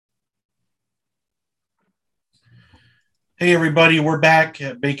Hey everybody, we're back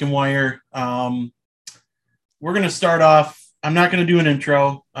at Bacon Wire. We're gonna start off. I'm not gonna do an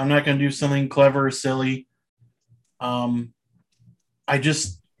intro. I'm not gonna do something clever or silly. Um, I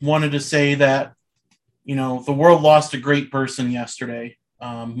just wanted to say that the world lost a great person yesterday.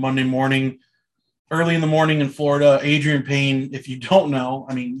 Monday morning, early in the morning in Florida, Adrian Payne. If you don't know,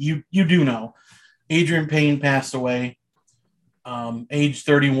 I mean you do know. Adrian Payne passed away, age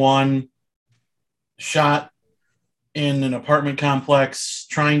 31, shot in an apartment complex,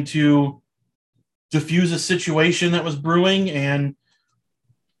 trying to diffuse a situation that was brewing, and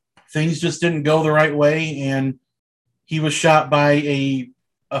things just didn't go the right way. And he was shot by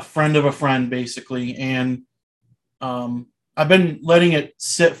a friend of a friend, basically. And I've been letting it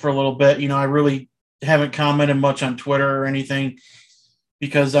sit for a little bit. I really haven't commented much on Twitter or anything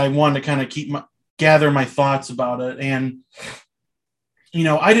because I wanted to kind of gather my thoughts about it. And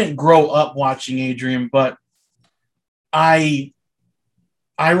I didn't grow up watching Adrian, but I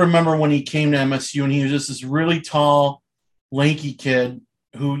I remember when he came to MSU and he was just this really tall, lanky kid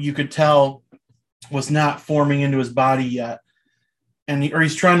who you could tell was not forming into his body yet. Or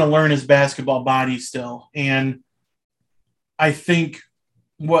he's trying to learn his basketball body still. And I think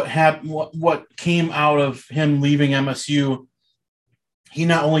what happened, what came out of him leaving MSU, he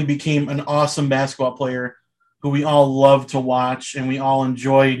not only became an awesome basketball player who we all loved to watch and we all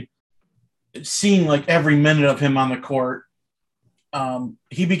enjoyed seeing like every minute of him on the court.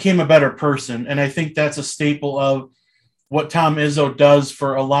 He became a better person. And I think that's a staple of what Tom Izzo does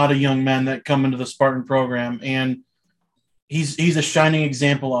for a lot of young men that come into the Spartan program. And he's a shining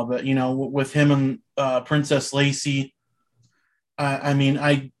example of it, with him and Princess Lacey.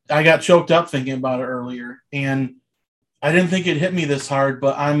 I got choked up thinking about it earlier, and I didn't think it hit me this hard,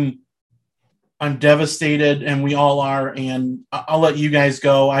 but I'm devastated, and we all are. And I'll let you guys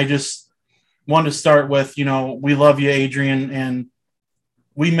go. I just want to start with, we love you, Adrian, and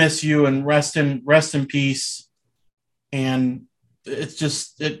we miss you, and rest in peace. And it's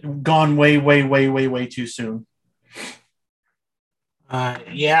just gone way, way, way, way, way too soon.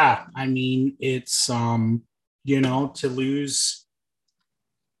 Yeah, I mean, it's to lose,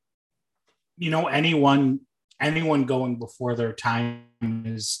 anyone going before their time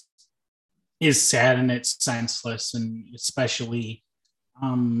is sad, and it's senseless, and especially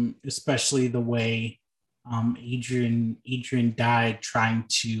the way Adrian died trying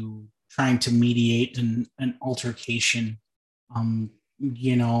to mediate an altercation.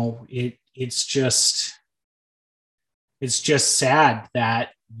 It's just sad that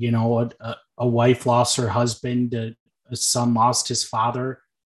a wife lost her husband, a son lost his father,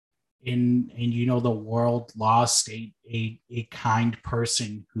 and the world lost a kind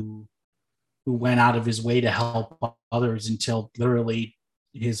person who went out of his way to help others until literally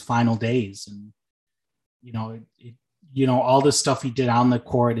his final days. And all the stuff he did on the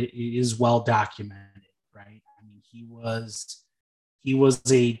court is well documented, right? I mean, he was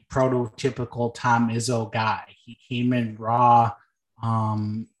a prototypical Tom Izzo guy. He came in raw, a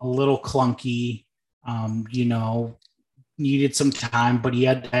little clunky, needed some time, but he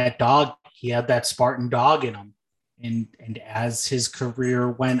had that dog. He had that Spartan dog in him. And as his career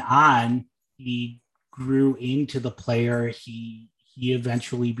went on, he grew into the player he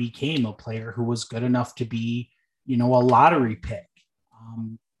eventually became, a player who was good enough to be, a lottery pick.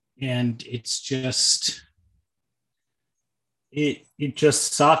 And it's just, it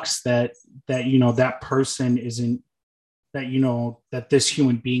just sucks that that person isn't, that this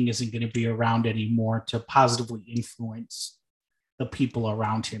human being isn't going to be around anymore to positively influence the people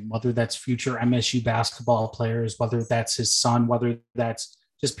around him, whether that's future MSU basketball players, whether that's his son, whether that's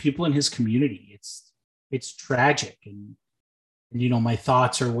just people in his community. It's tragic. And my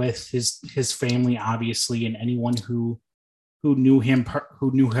thoughts are with his family, obviously, and anyone who knew him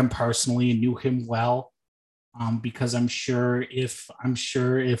personally and knew him well. Because I'm sure if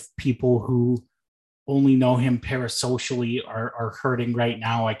people who only know him parasocially are hurting right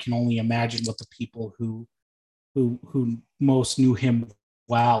now, I can only imagine what the people who most knew him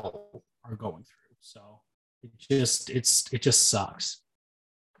well are going through. So it just sucks.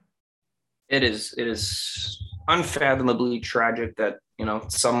 It is unfathomably tragic that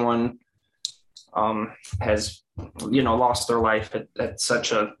someone has lost their life at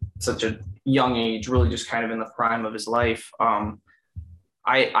such a young age, really just kind of in the prime of his life. I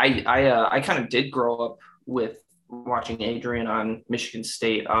kind of did grow up with watching Adrian on Michigan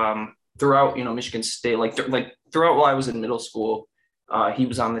State. Throughout Michigan State, like throughout while I was in middle school, he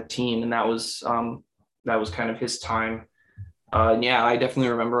was on the team, and that was kind of his time. Yeah, I definitely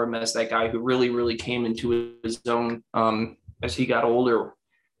remember him as that guy who really, really came into his own as he got older.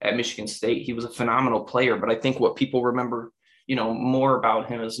 at Michigan State. He was a phenomenal player, but I think what people remember, more about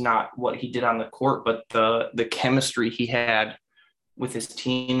him is not what he did on the court, but the chemistry he had with his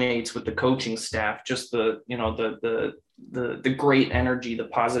teammates, with the coaching staff, just the great energy, the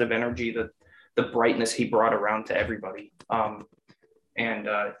positive energy, the brightness he brought around to everybody.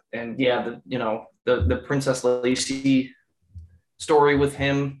 The Princess Lacey story with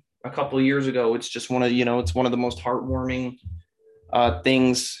him a couple of years ago, it's just it's one of the most heartwarming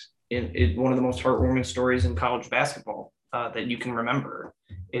things one of the most heartwarming stories in college basketball that you can remember.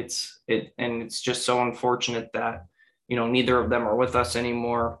 It's just so unfortunate that neither of them are with us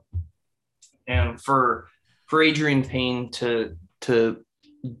anymore, and for Adrian Payne to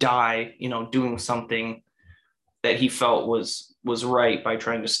die doing something that he felt was right by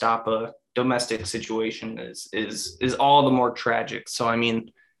trying to stop a domestic situation is all the more tragic. So I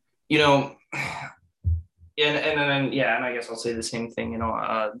mean, and I guess I'll say the same thing.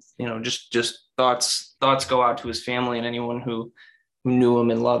 Just thoughts go out to his family and anyone who knew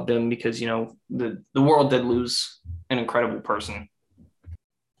him and loved him, because the world did lose an incredible person.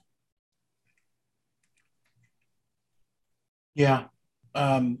 Yeah,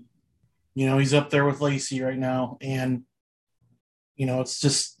 he's up there with Lacey right now, and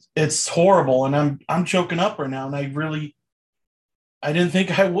it's horrible, and I'm choking up right now, and I didn't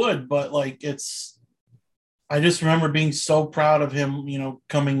think I would, but I just remember being so proud of him, when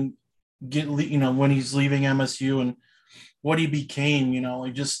he's leaving MSU and what he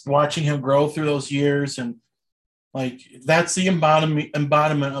became, just watching him grow through those years. And that's the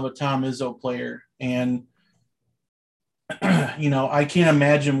embodiment of a Tom Izzo player. And, I can't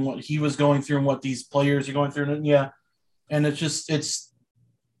imagine what he was going through and what these players are going through. And yeah. And it's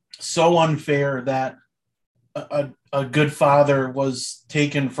so unfair that a good father was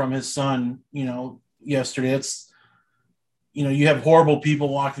taken from his son, yesterday. It's, you have horrible people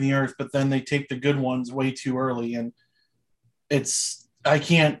walking the earth, but then they take the good ones way too early. And I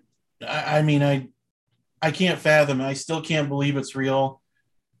can't fathom it. I still can't believe it's real.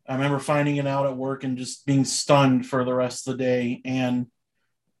 I remember finding it out at work and just being stunned for the rest of the day. And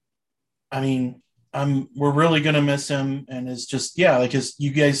I mean, we're really going to miss him. And it's just,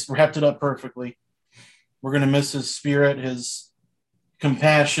 you guys wrapped it up perfectly. We're going to miss his spirit, his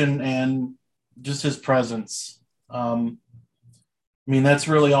compassion, and just his presence. That's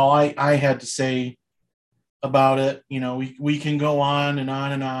really all I had to say about it. We can go on and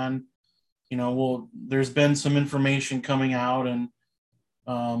on and on. There's been some information coming out, and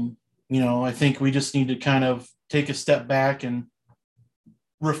I think we just need to kind of take a step back and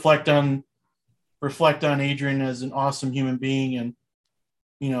reflect on Adrian as an awesome human being, and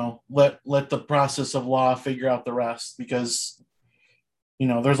let the process of law figure out the rest, because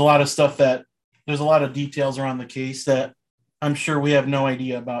there's a lot of details around the case that I'm sure we have no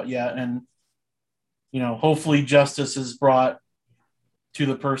idea about yet. And, hopefully justice is brought to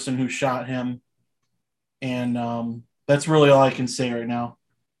the person who shot him. And that's really all I can say right now.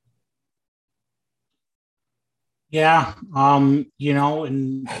 Yeah. And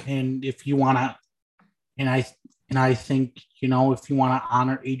if you want to, and I think, if you want to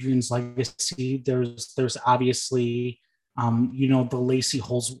honor Adrian's legacy, there's obviously, the Lacey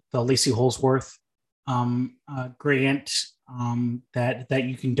Holsworth grant that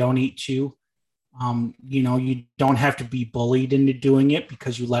you can donate to. You don't have to be bullied into doing it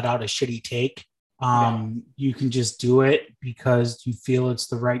because you let out a shitty take. You can just do it because you feel it's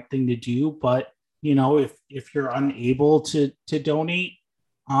the right thing to do. But if you're unable to donate,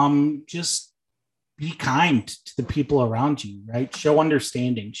 just be kind to the people around you, right? Show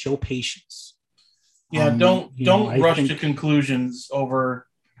understanding, show patience. Yeah, don't rush to conclusions over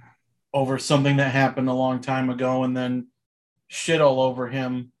something that happened a long time ago, and then shit all over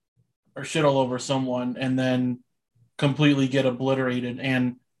him or shit all over someone, and then completely get obliterated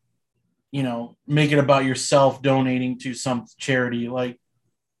and make it about yourself donating to some charity.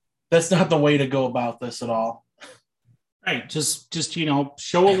 That's not the way to go about this at all. Right. Just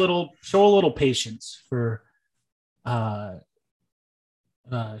show a little patience for show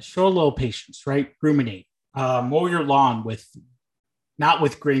a little patience, right? Ruminate. Mow your lawn not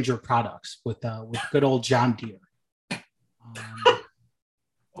with Grainger products, with good old John Deere.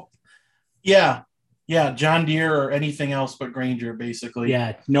 Yeah, John Deere or anything else but Grainger, basically.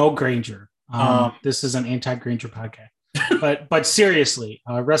 Yeah, no Grainger. This is an anti-Grainger podcast. but seriously,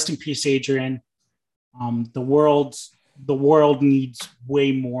 rest in peace, Adrian. The world needs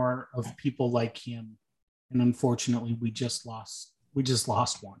way more of people like him, and unfortunately, we just lost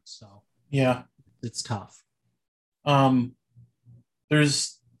one. So yeah, it's tough.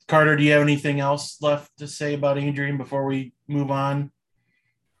 There's Carter. Do you have anything else left to say about Adrian before we move on?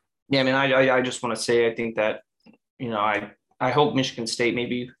 Yeah, I mean, I just want to say, I think that, I hope Michigan State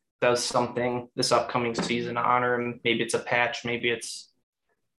maybe does something this upcoming season to honor him. Maybe it's a patch, maybe it's,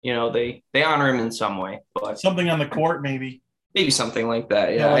 they honor him in some way, but Something on the court, maybe. maybe something like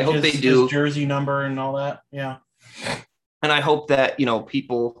that. Yeah, like I hope they his do. jersey number and all that. Yeah. And I hope that,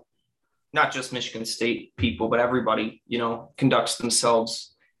 people, not just Michigan State people, but everybody, conducts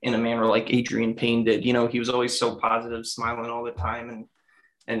themselves in a manner like Adrian Payne did. He was always so positive, smiling all the time,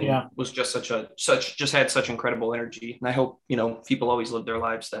 and was just just had such incredible energy. And I hope, people always live their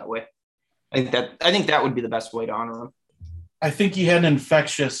lives that way. I think that would be the best way to honor him. I think he had an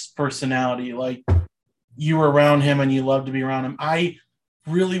infectious personality. Like, you were around him and you loved to be around him. I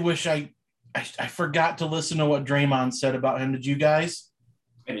really wish I forgot to listen to what Draymond said about him. Did you guys?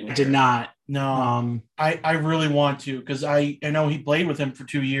 I did not. No. I really want to, because I know he played with him for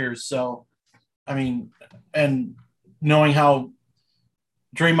 2 years. So, I mean, and knowing how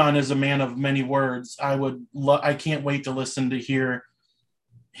Draymond is a man of many words, I can't wait to listen to hear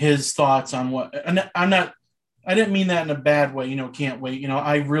his thoughts on what, and I didn't mean that in a bad way, can't wait.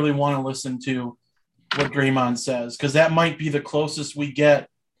 I really want to listen to what Draymond says, because that might be the closest we get,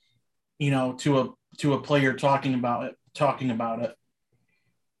 to a player talking about it.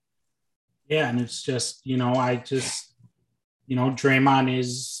 Yeah, and it's just, Draymond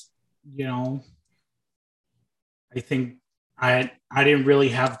is, I think I didn't really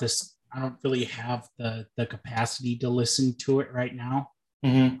have this. I don't really have the capacity to listen to it right now.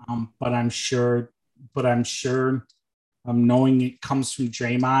 Mm-hmm. But I'm sure, knowing it comes from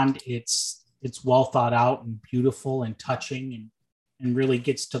Draymond, it's well thought out and beautiful and touching, and really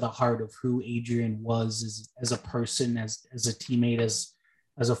gets to the heart of who Adrian was as a person, as a teammate, as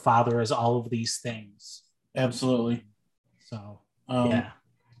a father, as all of these things. Absolutely. So, yeah.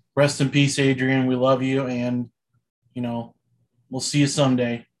 Rest in peace, Adrian. We love you, and we'll see you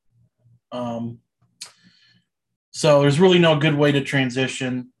someday. So there's really no good way to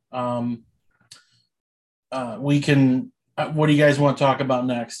transition. We can. What do you guys want to talk about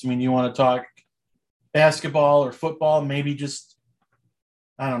next? I mean, you want to talk basketball or football? Maybe just,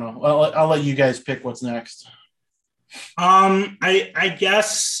 I don't know. I'll let you guys pick what's next. I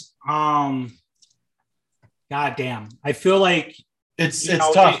guess. God damn. I feel like it's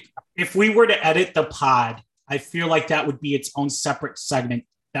tough. If we were to edit the pod, I feel like that would be its own separate segment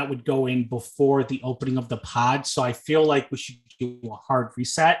that would go in before the opening of the pod. So I feel like we should do a hard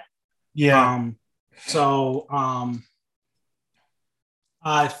reset. Yeah.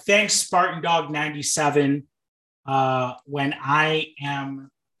 Thanks, Spartan Dog 97. When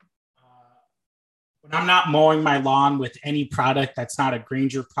I'm not mowing my lawn with any product that's not a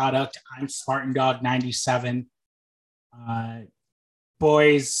Grainger product, I'm Spartan Dog 97.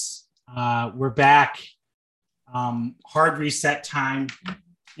 Boys, we're back. Hard reset time.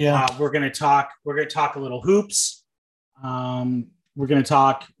 Yeah. We're gonna talk a little hoops. We're gonna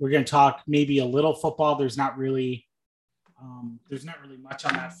talk maybe a little football. There's not really much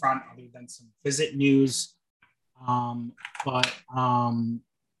on that front other than some visit news. But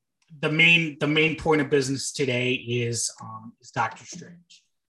the main point of business today is Doctor Strange.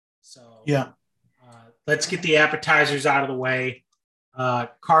 So yeah, let's get the appetizers out of the way.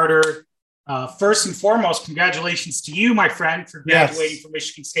 Carter, first and foremost, congratulations to you, my friend, for graduating from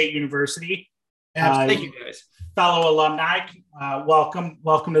Michigan State University. Thank you, guys. Fellow alumni,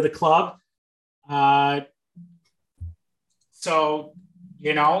 welcome to the club. So,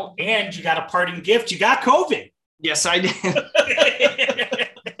 and you got a parting gift. You got COVID. Yes, I did.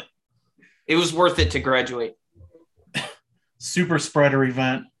 It was worth it to graduate. Super spreader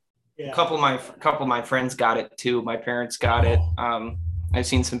event. Yeah. A couple of my friends got it too. My parents got it. I've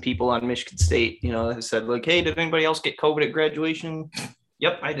seen some people on Michigan State, who said like, "Hey, did anybody else get COVID at graduation?"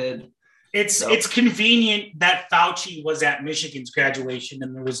 Yep, I did. It's convenient that Fauci was at Michigan's graduation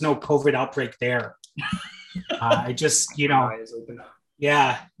and there was no COVID outbreak there. I just,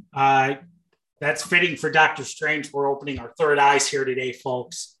 that's fitting for Doctor Strange. We're opening our third eyes here today,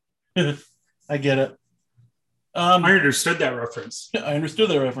 folks. I get it. I understood that reference.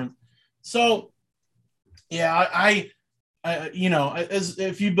 So, yeah, I as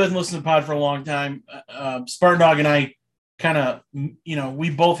if you've been listening to the pod for a long time, Spartan Dog and I kind of, we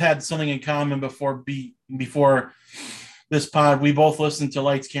both had something in common before this pod. We both listened to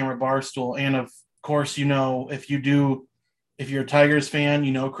Lights Camera Barstool, and of course, if you're a Tigers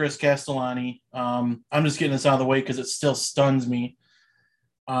fan, Chris Castellani. I'm just getting this out of the way because it still stuns me.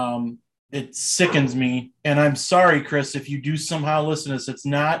 It sickens me, and I'm sorry, Chris, if you do somehow listen to this. It's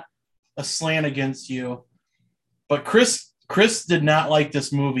not a slant against you, but Chris did not like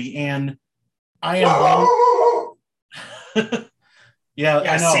this movie, and I am Yeah,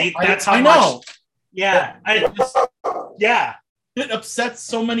 Yeah, I know. see, that's how I much. know. Yeah, yeah. It upsets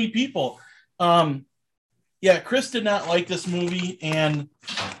so many people. Yeah, Chris did not like this movie, and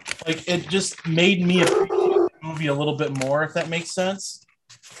like it just made me appreciate the movie a little bit more, if that makes sense.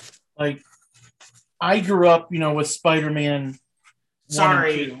 Like I grew up, with Spider-Man.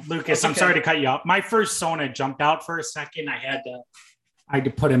 Sorry, Lucas. I'm sorry to cut you off. My first Sona jumped out for a second. I had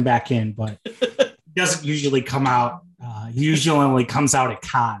to put him back in, but he doesn't usually come out. He usually only comes out at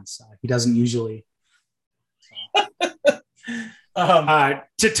cons. He doesn't usually.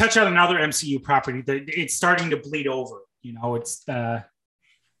 To touch on another MCU property, it's starting to bleed over. It's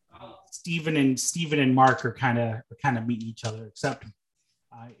Steven and Mark are kind of meeting each other, except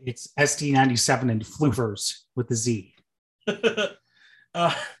it's SD97 and Fluvers with the Z.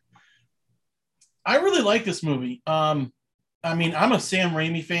 I really like this movie. I'm a Sam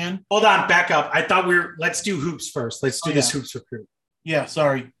Raimi fan. Hold on, back up. I thought let's do hoops first. Let's do this hoops recruit. Yeah,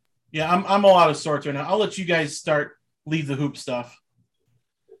 sorry. Yeah, I'm all out of sorts right now. I'll let you guys leave the hoop stuff.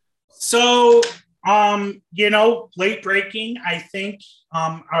 So, late breaking, I think,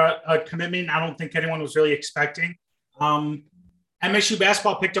 a commitment I don't think anyone was really expecting. MSU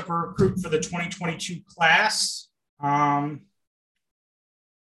basketball picked up a recruit for the 2022 class.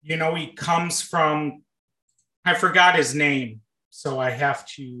 He comes from, I forgot his name, so I have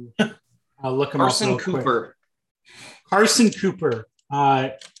to look him up real quick. Carson Cooper.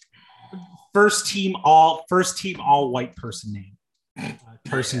 First team all white person name.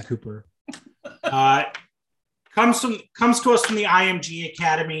 Carson Cooper. Comes to us from the IMG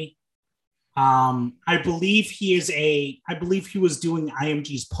Academy. I believe he was doing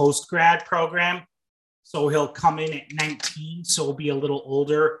IMG's post-grad program. So he'll come in at 19, so he'll be a little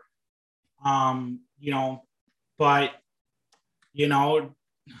older. Coach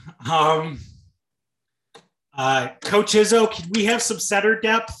Izzo, can we have some center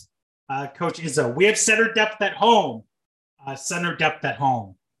depth? Coach Izzo, we have center depth at home. Center depth at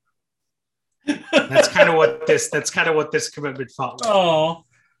home. That's kind of what this commitment felt like. Oh.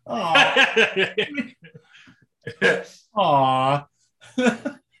 Aw.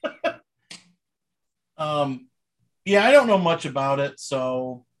 Yeah, I don't know much about it.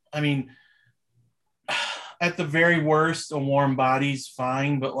 So, at the very worst, a warm body's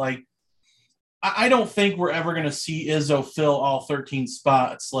fine. But, I don't think we're ever going to see Izzo fill all 13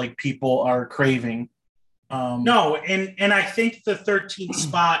 spots like people are craving. No, and I think the 13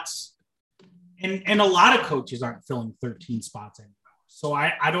 spots, and a lot of coaches aren't filling 13 spots anymore. So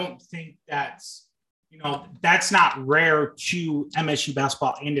I don't think that's not rare to MSU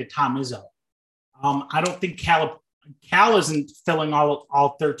basketball and to Tom Izzo. I don't think Cal isn't filling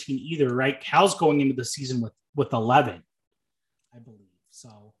all 13 either, right? Cal's going into the season with 11, I believe.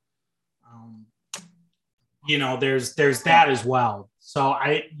 So, there's that as well. So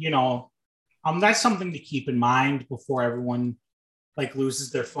that's something to keep in mind before everyone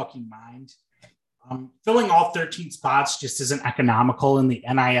loses their fucking mind. Filling all 13 spots just isn't economical in the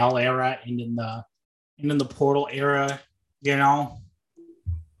NIL era and in the portal era, because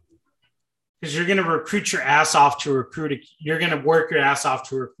you're going to recruit your ass off to you're going to work your ass off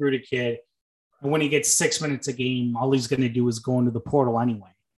to recruit a kid. And when he gets 6 minutes a game, all he's going to do is go into the portal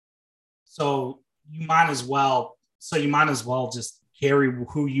anyway. So you might as well just carry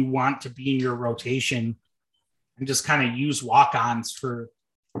who you want to be in your rotation and just kind of use walk-ons and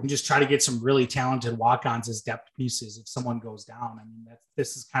just try to get some really talented walk-ons as depth pieces if someone goes down.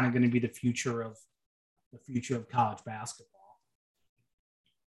 This is kind of going to be the future of college basketball.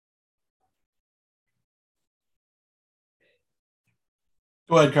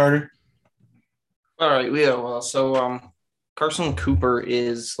 Go ahead, Carter. All right. Yeah. Well, so Carson Cooper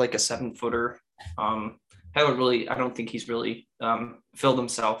is like a 7-footer. I don't think he's really filled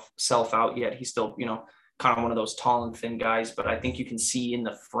himself out yet. He's still, kind of one of those tall and thin guys, but I think you can see in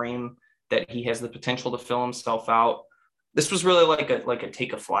the frame that he has the potential to fill himself out. This was really like a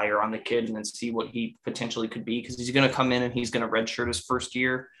take a flyer on the kid and then see what he potentially could be, because he's going to come in and he's going to redshirt his first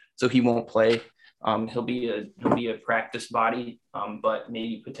year, so he won't play. He'll be a practice body, but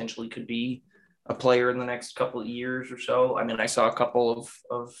maybe potentially could be a player in the next couple of years or so. I saw a couple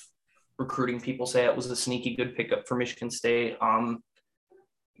of recruiting people say it was a sneaky good pickup for Michigan State.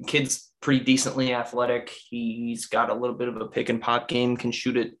 Kid's pretty decently athletic. He's got a little bit of a pick and pop game, can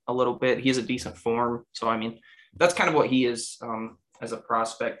shoot it a little bit. He has a decent form. So, that's kind of what he is as a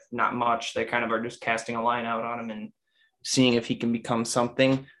prospect. Not much. They kind of are just casting a line out on him and seeing if he can become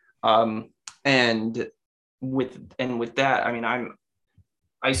something. And with that,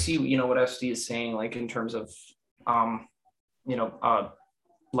 I see, what SD is saying, in terms of,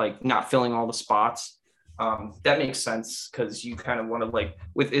 not filling all the spots. That makes sense because you kind of want to like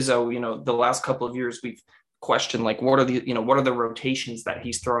with Izzo, the last couple of years we've questioned like what are the rotations that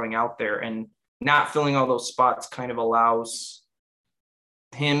he's throwing out there, and not filling all those spots kind of allows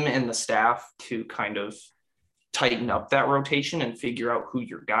him and the staff to kind of tighten up that rotation and figure out who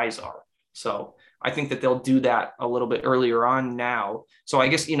your guys are. So I think that they'll do that a little bit earlier on now. So I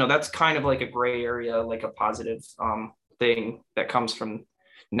guess, that's kind of like a gray area, like a positive thing that comes from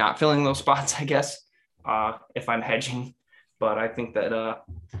not filling those spots, I guess, if I'm hedging. But I think that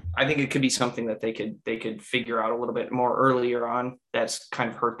I think it could be something that they could figure out a little bit more earlier on. That's kind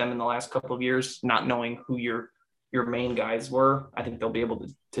of hurt them in the last couple of years, not knowing who your main guys were. I think they'll be able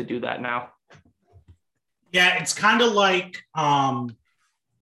to do that now. Yeah, it's kind of like,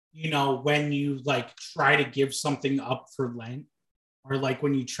 when you like try to give something up for Lent, or like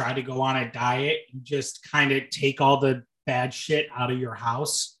when you try to go on a diet, you just kind of take all the bad shit out of your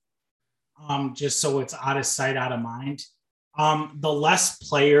house, just so it's out of sight, out of mind. The less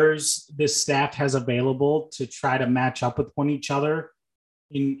players this staff has available to try to match up with each other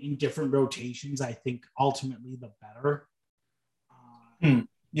in different rotations, I think ultimately the better.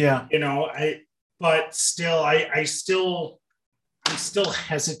 Yeah. But still, I'm still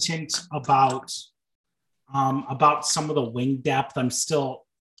hesitant about some of the wing depth. I'm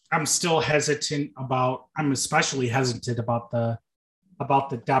especially hesitant about the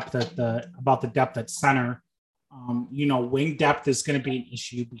depth at center. Wing depth is going to be an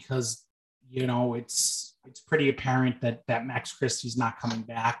issue because it's pretty apparent that Max Christie's not coming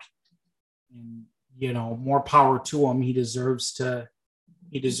back, and more power to him. He deserves to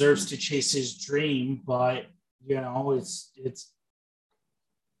chase his dream, but it's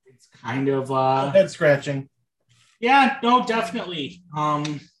kind of head scratching. Yeah, no, definitely.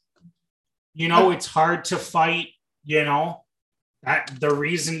 It's hard to fight, that the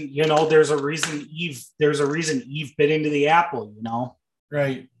reason, there's a reason Eve bit into the apple,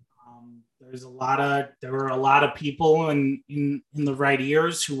 Right. There were a lot of people in the right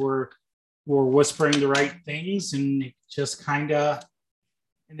ears who were whispering the right things, and it just kind of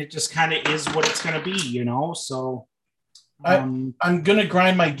is what it's going to be, so I'm going to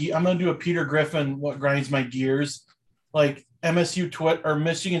grind my gear. I'm going to do a Peter Griffin, what grinds my gears. Like MSU Twitter or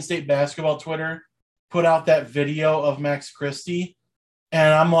Michigan State basketball Twitter put out that video of Max Christie.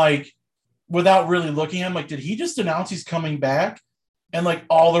 And I'm like, without really looking, I'm like, did he just announce he's coming back? And like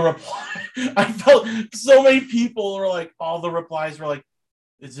all the replies, I felt so many people were like, all the replies were like,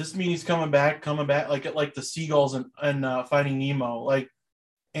 does this mean he's coming back? Like the seagulls and Finding Nemo. Like,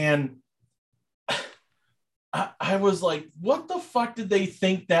 and I was like, what the fuck did they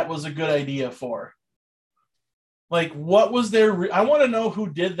think that was a good idea for? Like, what was their I want to know who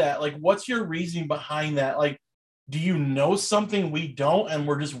did that. Like, what's your reasoning behind that? Like, do you know something we don't and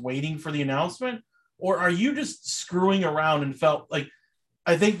we're just waiting for the announcement? Or are you just screwing around and felt like,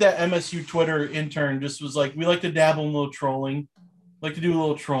 I think that MSU Twitter intern just was like, we like to dabble in a little trolling, like to do a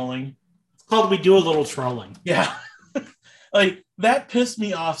little trolling. It's called We Do a Little Trolling. Yeah. Like, that pissed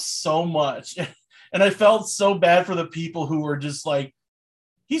me off so much. And I felt so bad for the people who were just like,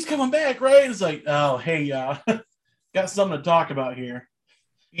 he's coming back, right? It's like, oh, hey, got something to talk about here.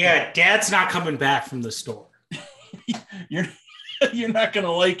 Yeah, Dad's not coming back from the store. You're not going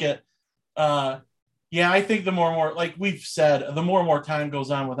to like it. Yeah, I think the more and more, like we've said, the more and more time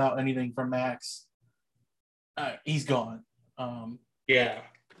goes on without anything from Max, he's gone. Yeah.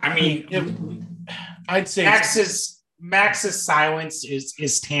 I mean, I'd say Max's silence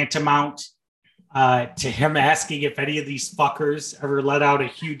is tantamount to him asking if any of these fuckers ever let out a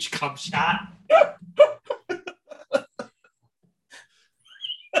huge cum shot.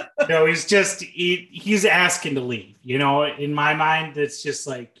 No, he's asking to leave. In my mind, it's just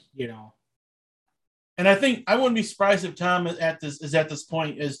like, And I think I wouldn't be surprised if Tom is at this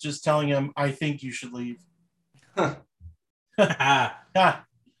point is just telling him, I think you should leave.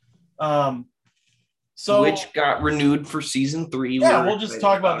 So which got renewed for season 3. Yeah, we'll just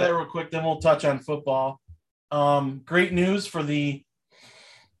talk about that real quick, then we'll touch on football. Great news. The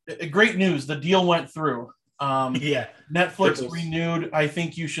deal went through. Yeah, Netflix renewed I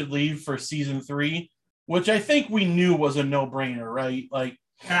Think You Should Leave for season 3, which I think we knew was a no-brainer, right? Like,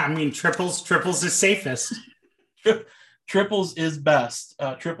 I mean, triples is safest. Triples is best.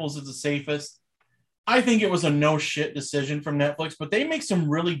 Triples is the safest. I think it was a no shit decision from Netflix, but they make some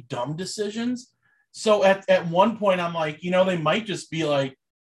really dumb decisions. So at one point I'm like, they might just be like,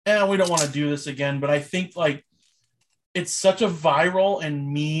 we don't want to do this again. But I think like it's such a viral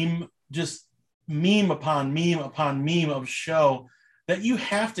and meme upon meme of show that you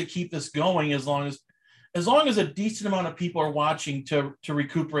have to keep this going as long as a decent amount of people are watching to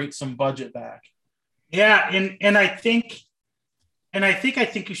recuperate some budget back. Yeah, and I think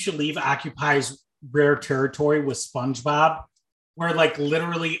you should leave Occupy's rare territory with SpongeBob, where like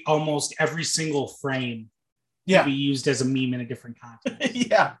literally almost every single frame can be used as a meme in a different context.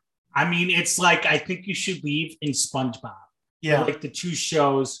 Yeah. I mean, it's like I think you should leave in SpongeBob. Yeah. Like the two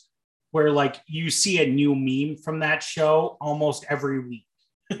shows where like you see a new meme from that show almost every week.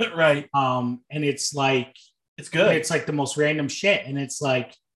 Right. And it's like it's good. It's like the most random shit. And it's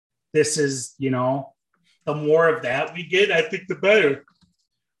like this is, the more of that we get, I think the better.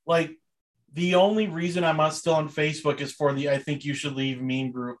 Like the only reason I'm still on Facebook is for the I think you should leave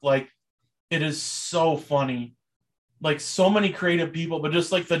meme group. Like it is so funny. Like so many creative people, but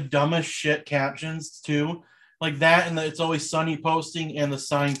just like the dumbest shit captions too. Like that and the It's Always Sunny posting and the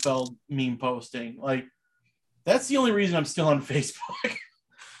Seinfeld meme posting. Like that's the only reason I'm still on Facebook.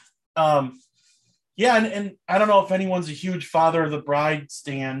 Yeah, and I don't know if anyone's a huge Father of the Bride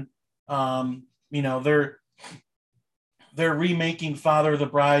stan. They're remaking Father of the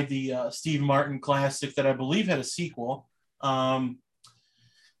Bride, the Steve Martin classic that I believe had a sequel. Andy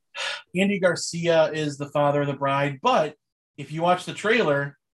Garcia is the Father of the Bride, but if you watch the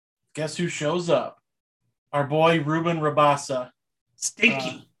trailer, guess who shows up? Our boy Ruben Rabasa.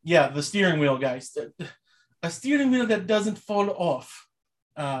 Stinky. Yeah, the steering wheel guy. A steering wheel that doesn't fall off.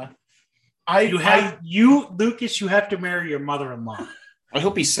 Lucas, you have to marry your mother-in-law. I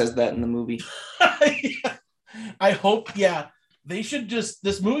hope he says that in the movie. Yeah. I hope, yeah. They should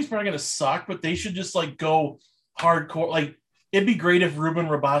this movie's probably going to suck, but they should just like go hardcore. Like it'd be great if Ruben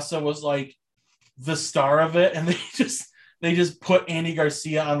Rabasa was like the star of it and they just put Andy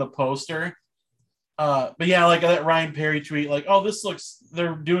Garcia on the poster. But yeah, like that Ryan Perry tweet, like, oh,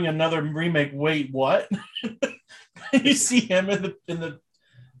 they're doing another remake. Wait, what? You see him in the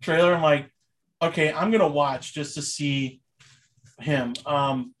trailer. I'm like, okay, I'm going to watch just to see him.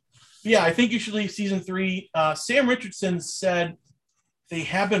 Yeah, I think you should leave season 3. Sam Richardson said they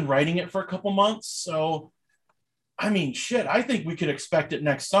have been writing it for a couple months. So, I mean, shit, I think we could expect it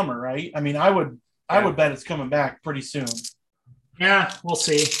next summer, right? I mean, I would bet it's coming back pretty soon. Yeah, we'll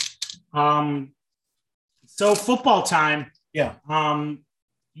see. So football time. Yeah.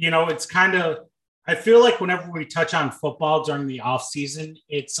 It's kind of, I feel like whenever we touch on football during the off season,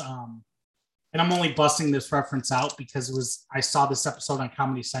 it's, and I'm only busting this reference out because I saw this episode on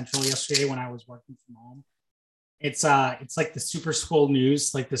Comedy Central yesterday when I was working from home. It's like the Super School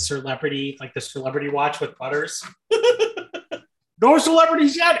News, like the celebrity watch with Butters. No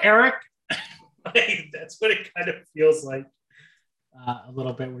celebrities yet, Eric. That's what it kind of feels like. A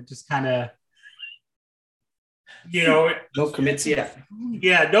little bit. We're just kind of, no commits yet.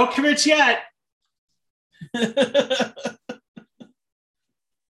 Yeah, no commits yet.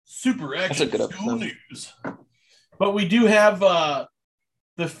 Super Action School News. But we do have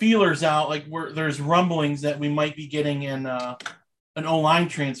the feelers out. Like there's rumblings that we might be getting an O-line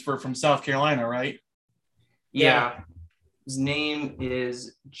transfer from South Carolina, right? Yeah. His name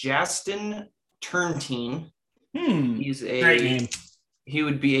is Justin Turntine. He's great name. He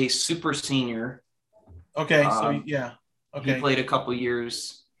would be a super senior. Okay, so yeah. Okay. He played a couple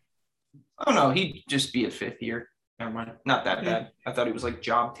years. Oh no, he'd just be a 5th year. Never mind. Not that bad. I thought he was like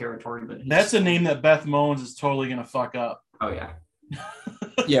job territory, but that's a name that Beth Mowins is totally gonna fuck up. Oh yeah.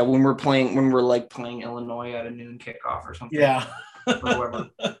 Yeah, when we're playing Illinois at a noon kickoff or something. Yeah. Or whoever.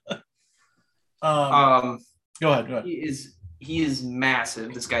 Go ahead. He is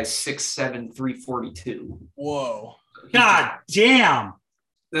massive. This guy's 6'7", 342. Whoa. God damn.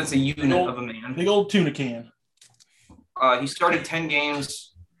 That's a unit of a man. Big old tuna can. He started 10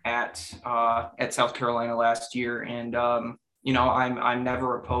 games at South Carolina last year, and I'm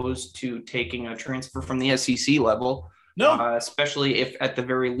never opposed to taking a transfer from the SEC level. No, especially if at the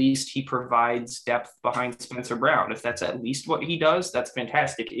very least he provides depth behind Spencer Brown. If that's at least what he does, that's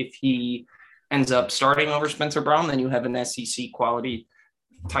fantastic. If he ends up starting over Spencer Brown, then you have an SEC quality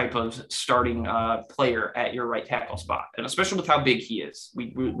type of starting player at your right tackle spot, and especially with how big he is, we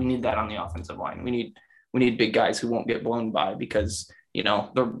need that on the offensive line. We need big guys who won't get blown by, because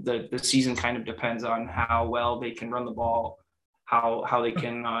the season kind of depends on how well they can run the ball, how they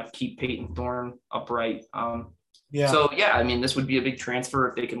can keep Peyton Thorne upright. Yeah. So yeah, I mean, this would be a big transfer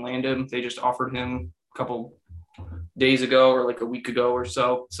if they can land him. They just offered him a couple days ago or like a week ago or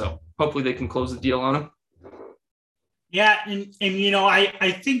so. So hopefully they can close the deal on him. Yeah, and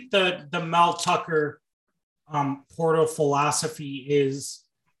I think the Mel Tucker portal philosophy is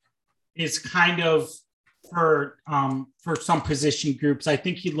kind of for some position groups. I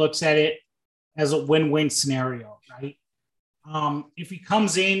think he looks at it as a win-win scenario, right? If he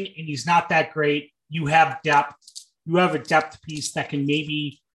comes in and he's not that great, you have depth. You have a depth piece that can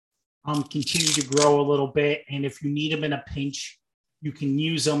maybe continue to grow a little bit. And if you need him in a pinch, you can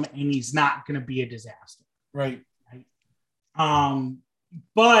use him, and he's not going to be a disaster. Right.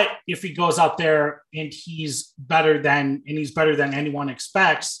 But if he goes out there and he's better than anyone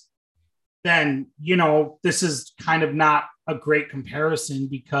expects, then, this is kind of not a great comparison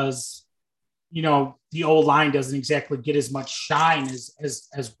because, the old line doesn't exactly get as much shine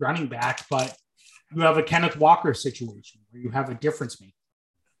as running back, but you have a Kenneth Walker situation where you have a difference maker,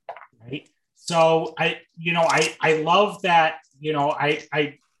 right? So I love that,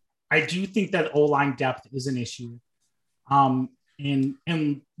 I do think that O-line depth is an issue. And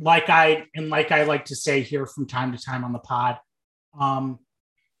like I like to say here from time to time on the pod, I'm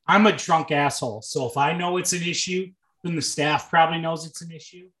a drunk asshole. So if I know it's an issue, then the staff probably knows it's an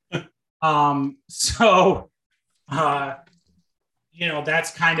issue. That's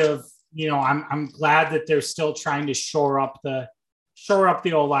kind of, I'm glad that they're still trying to shore up the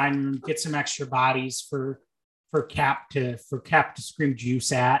O-line room, get some extra bodies for Cap to scream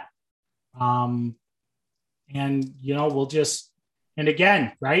juice at. And we'll just, and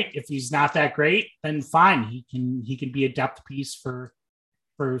again, right, if he's not that great, then fine. He can be a depth piece for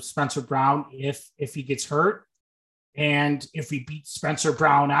Spencer Brown if he gets hurt. And if he beats Spencer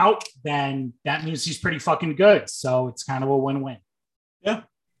Brown out, then that means he's pretty fucking good. So it's kind of a win-win. Yeah.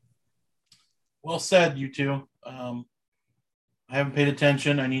 Well said, you two. I haven't paid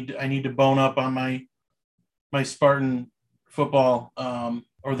attention. I need to bone up on my Spartan football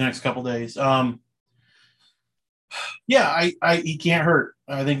over the next couple days. He can't hurt.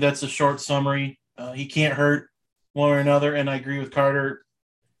 I think that's a short summary. He can't hurt one or another, and I agree with Carter.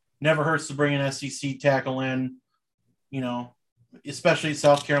 Never hurts to bring an SEC tackle in, especially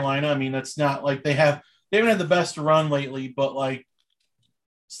South Carolina. I mean, that's not like they haven't had the best run lately, but like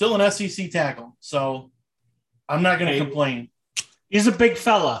still an SEC tackle. So I'm not going to complain. He's a big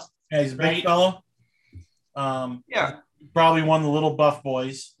fella. Yeah, he's a big fella. Probably one of the little buff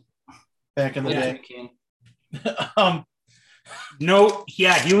boys back in the day.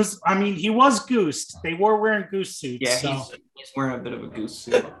 He was. I mean, he was goosed. They were wearing goose suits. Yeah, so. he's wearing a bit of a goose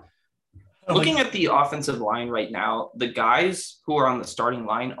suit. Looking at the offensive line right now, the guys who are on the starting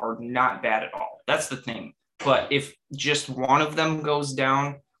line are not bad at all. That's the thing. But if just one of them goes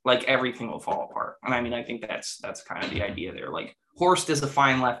down, like everything will fall apart. And I mean, I think that's kind of the idea there. Like Horst is a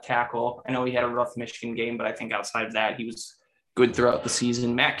fine left tackle. I know he had a rough Michigan game, but I think outside of that, he was good throughout the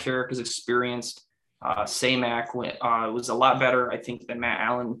season. Matt Carrick is experienced. Samac was a lot better, I think, than Matt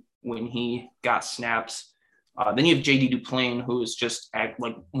Allen when he got snaps. Then you have J.D. Duplain, who is just like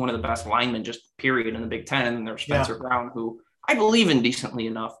one of the best linemen, just period, in the Big Ten. And then there's Spencer Brown, who I believe in decently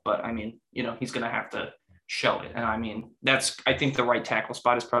enough, but I mean, he's going to have to show it. And I mean, I think the right tackle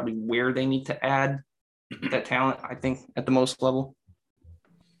spot is probably where they need to add that talent, I think, at the most level.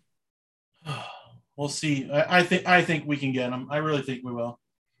 We'll see. I think we can get him. I really think we will.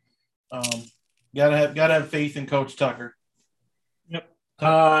 Gotta have faith in Coach Tucker. Yep.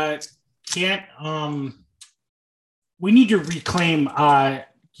 We need to reclaim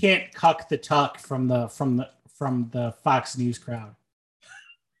can't cuck the tuck from the Fox News crowd.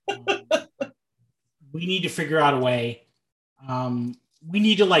 We need to figure out a way. We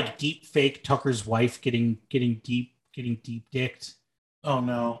need to deep fake Tucker's wife getting deep dicked. Oh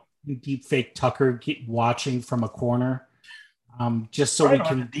no. Deep fake Tucker watching from a corner. Just so we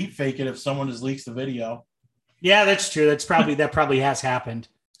can deep fake it if someone just leaks the video. Yeah, that's true. That probably has happened.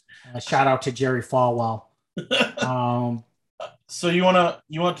 Shout out to Jerry Falwell. So you want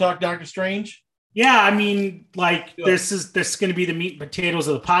to talk Doctor Strange? Yeah, I mean, this is going to be the meat and potatoes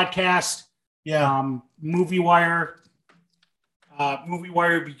of the podcast. Yeah. Movie Wire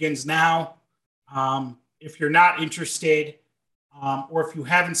begins now. If you're not interested, or if you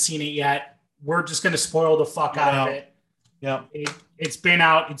haven't seen it yet, we're just going to spoil the fuck out of it. Yeah, it's been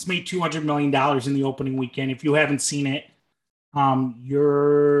out. It's made $200 million in the opening weekend. If you haven't seen it,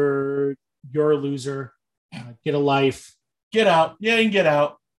 you're a loser. Get a life. Get out. Yeah, you can get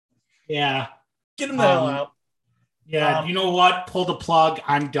out. Yeah. Get him the hell out. Yeah, you know what? Pull the plug.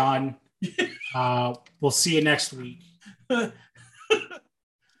 I'm done. We'll see you next week. Yeah,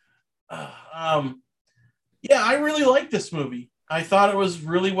 I really like this movie. I thought it was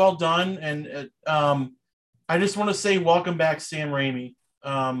really well done, and I just want to say welcome back, Sam Raimi.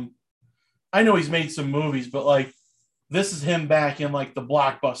 I know he's made some movies, but this is him back in the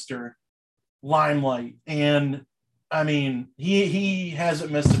blockbuster limelight, and I mean he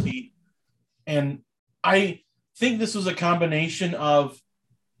hasn't missed a beat. And I think this was a combination of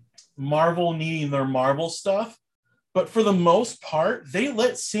Marvel needing their Marvel stuff, but for the most part, they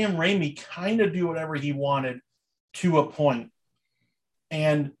let Sam Raimi kind of do whatever he wanted to a point.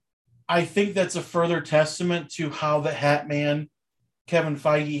 And I think that's a further testament to how the Hat Man, Kevin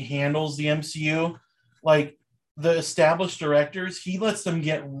Feige, handles the MCU. Like the established directors, he lets them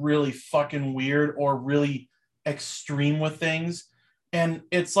get really fucking weird or really extreme with things. And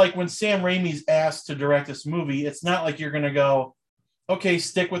it's like when Sam Raimi's asked to direct this movie, it's not like you're going to go, okay,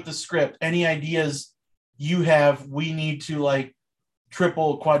 stick with the script. Any ideas you have, we need to like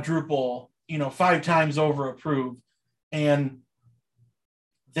triple, quadruple, 5 times over approve. And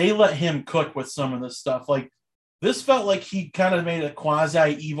they let him cook with some of this stuff. Like this felt like he kind of made a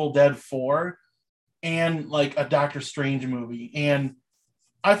quasi Evil Dead 4 and like a Doctor Strange movie. And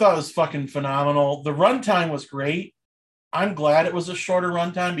I thought it was fucking phenomenal. The runtime was great. I'm glad it was a shorter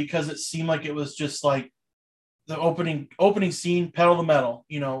runtime because it seemed like it was just like the opening scene, pedal to metal,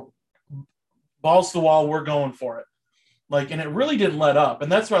 balls to the wall, we're going for it. Like, and it really didn't let up.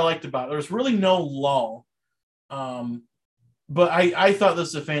 And that's what I liked about it. There was really no lull. But I thought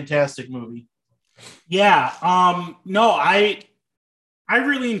this was a fantastic movie. Yeah. No, I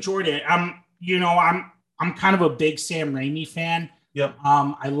really enjoyed it. I'm kind of a big Sam Raimi fan. Yep.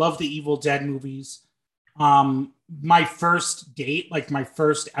 I love the Evil Dead movies. My first date, like my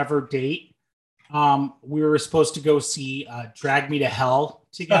first ever date, we were supposed to go see Drag Me to Hell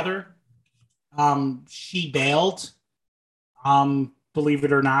together. She bailed. Believe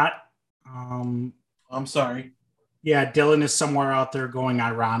it or not. I'm sorry. Yeah, Dylan is somewhere out there going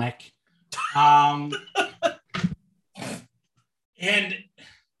ironic. And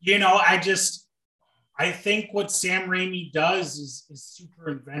I think what Sam Raimi does is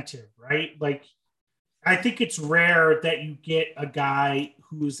super inventive, right? Like, I think it's rare that you get a guy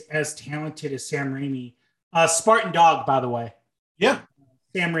who's as talented as Sam Raimi. Spartan Dog, by the way. Yeah.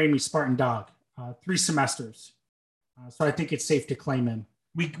 Sam Raimi, Spartan Dog. 3 semesters. So I think it's safe to claim him.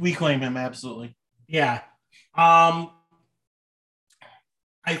 We claim him, absolutely. Yeah. I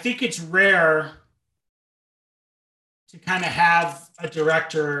think it's rare to kind of have a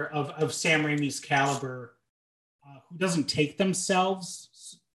director of Sam Raimi's caliber who doesn't take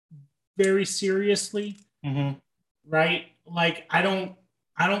themselves very seriously, right? Like I don't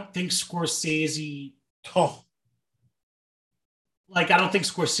think Scorsese. Like I don't think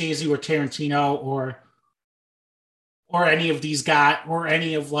Scorsese or Tarantino or any of these guys or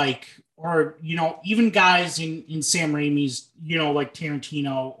any of like or even guys in Sam Raimi's like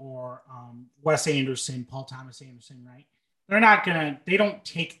Tarantino or Wes Anderson, Paul Thomas Anderson, right? They're not gonna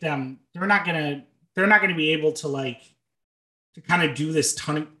be able to like to kind of do this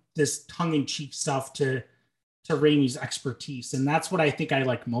tongue-in-cheek stuff to Raimi's expertise. And that's what I think I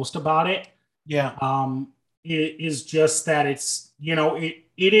like most about it. Yeah. It is just that it's, it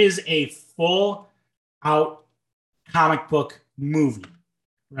is a full out comic book movie,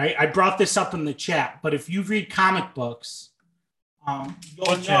 right? I brought this up in the chat, but if you read comic books,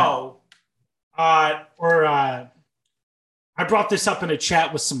 you'll know, I brought this up in a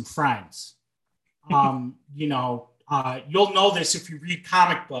chat with some friends. You'll know this if you read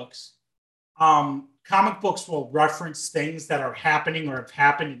comic books. Comic books will reference things that are happening or have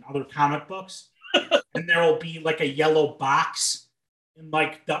happened in other comic books. And there will be like a yellow box in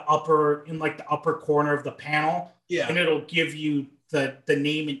the upper corner of the panel. Yeah. And it'll give you the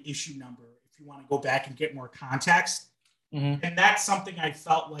name and issue number if you want to go back and get more context. Mm-hmm. And that's something I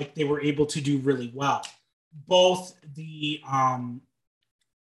felt like they were able to do really well. Both kind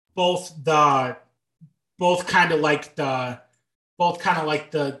of like the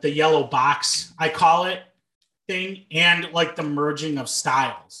yellow box, I call it, thing, and like the merging of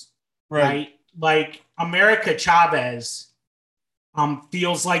styles. Right? Like America Chavez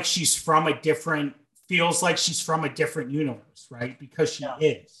feels like she's from a different universe, right? Because she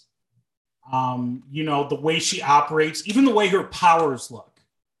is. The way she operates, even the way her powers look,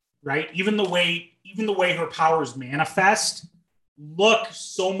 right? Even the way her powers manifest look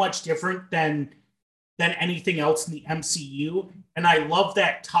so much different than anything else in the MCU. And I love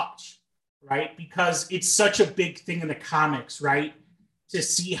that touch, right? Because it's such a big thing in the comics, right? To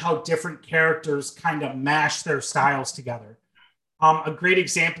see how different characters kind of mash their styles together. A great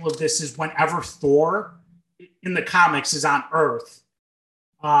example of this is whenever Thor in the comics is on Earth,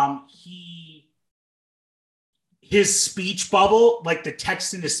 his speech bubble, like the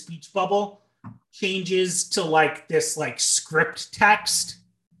text in his speech bubble, changes to like this like script text.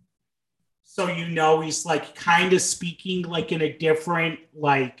 So he's like kind of speaking like in a different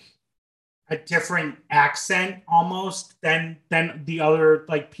accent almost than the other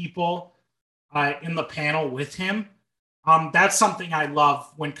like people in the panel with him. That's something I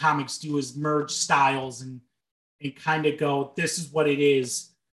love when comics do, is merge styles and kind of go, this is what it is.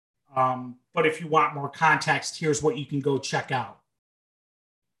 But if you want more context, here's what you can go check out.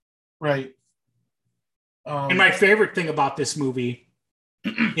 Right. And my favorite thing about this movie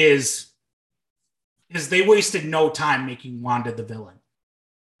is they wasted no time making Wanda the villain.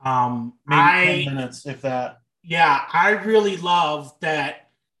 Maybe 10 minutes, if that. Yeah, I really love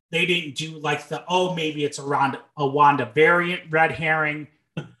that they didn't do like maybe it's a Wanda variant red herring.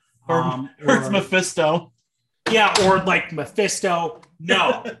 Or it's Mephisto. Yeah, or like Mephisto.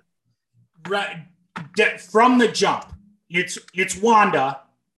 No. From the jump, it's Wanda,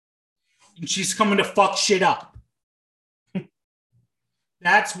 and she's coming to fuck shit up.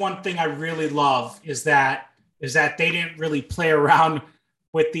 That's one thing I really love is that they didn't really play around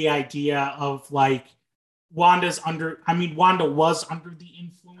with the idea of like Wanda was under the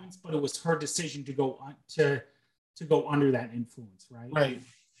influence, but it was her decision to go under that influence, right? Right.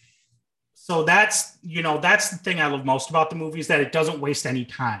 So that's the thing I love most about the movie is that it doesn't waste any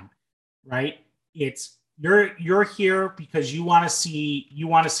time, right? It's you're here because you want to see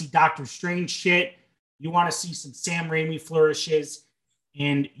Doctor Strange shit, you want to see some Sam Raimi flourishes,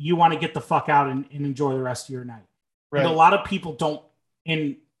 and you want to get the fuck out and enjoy the rest of your night. Right. And a lot of people don't,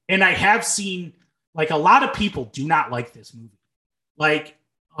 and I have seen like a lot of people do not like this movie. Like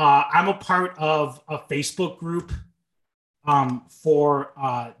I'm a part of a Facebook group for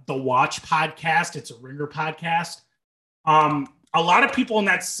the Watch podcast. It's a Ringer podcast. A lot of people in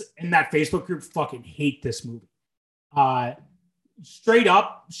that Facebook group fucking hate this movie. Straight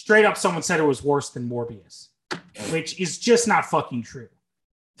up, someone said it was worse than Morbius, which is just not fucking true.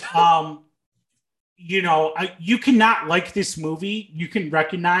 You cannot like this movie. You can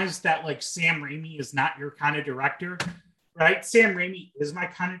recognize that like Sam Raimi is not your kind of director, right? Sam Raimi is my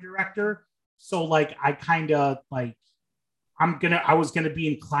kind of director. So like, I kind of like, I was going to be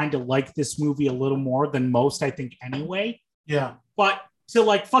inclined to like this movie a little more than most, I think anyway. Yeah. But to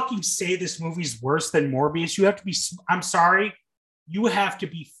like fucking say this movie's worse than Morbius, you have to be, I'm sorry, you have to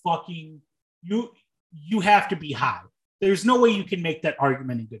be fucking, you have to be high. There's no way you can make that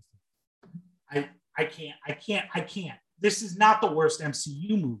argument in good faith. I can't. This is not the worst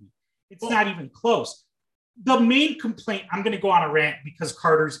MCU movie. It's not even close. The main complaint, I'm going to go on a rant because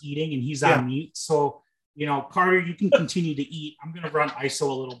Carter's eating and he's on mute. So, Carter, you can continue to eat. I'm going to run ISO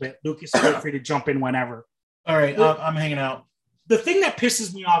a little bit. Lucas, feel free to jump in whenever. All right, I'm hanging out. The thing that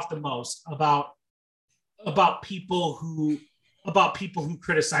pisses me off the most about people who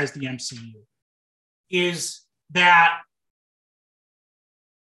criticize the MCU is that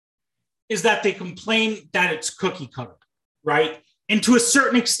they complain that it's cookie cutter, right? And to a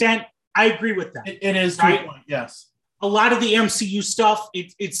certain extent, I agree with that. It is, right? Yes. A lot of the MCU stuff,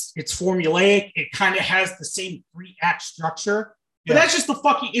 it's formulaic. It kind of has the same 3-act structure, but that's just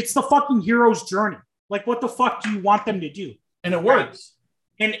it's the fucking hero's journey. Like, what the fuck do you want them to do? And it works.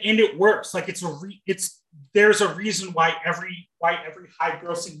 Right? And it works. Like there's a reason why every high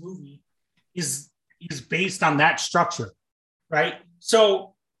grossing movie is based on that structure, right?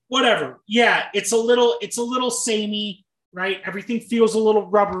 So whatever. Yeah, it's a little samey, right? Everything feels a little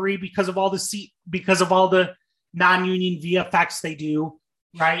rubbery because of all the non-union VFX they do,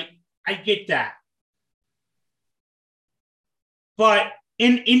 right? I get that. But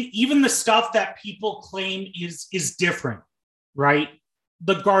in even the stuff that people claim is different, right?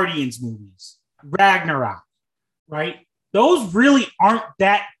 The Guardians movies, Ragnarok, right? Those really aren't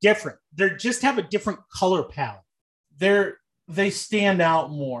that different. They just have a different color palette. They stand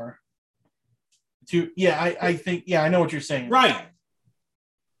out more. I think I know what you're saying. Right.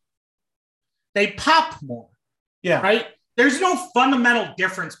 They pop more. Yeah. Right? There's no fundamental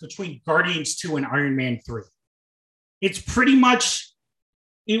difference between Guardians 2 and Iron Man 3. It's pretty much,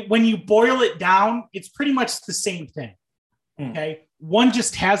 when you boil it down, it's pretty much the same thing. Okay? One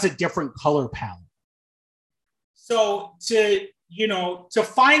just has a different color palette. So to get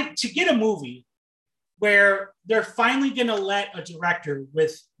a movie where they're finally going to let a director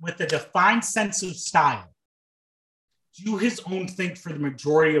with a defined sense of style do his own thing for the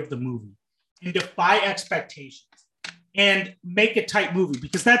majority of the movie and defy expectations and make a tight movie,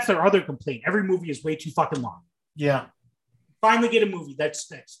 because that's their other complaint. Every movie is way too fucking long. Yeah. Finally get a movie that's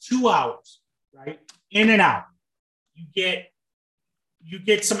 2 hours, right? In and out. You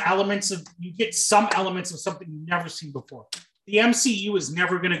get some elements of something you've never seen before. The MCU is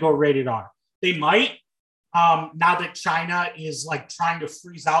never going to go rated R. They might, now that China is like trying to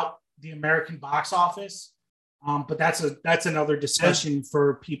freeze out the American box office. But that's another discussion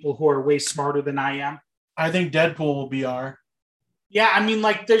for people who are way smarter than I am. I think Deadpool will be R. Yeah, I mean,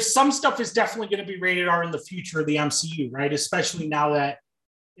 like, there's some stuff is definitely going to be rated R in the future of the MCU, right? Especially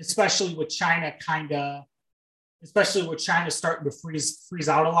with China starting to freeze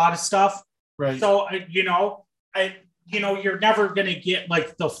out a lot of stuff. Right. So, you're never going to get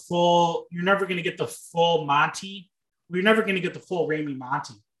like you're never going to get the full Monty. You're never going to get the full Raimi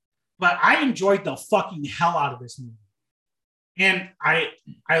Monty. But I enjoyed the fucking hell out of this movie. And I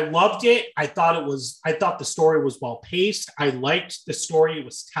loved it. I thought the story was well paced. I liked the story it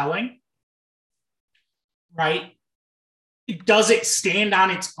was telling. Right? Does it stand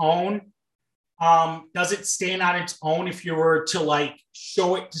on its own? Does it stand on its own if you were to like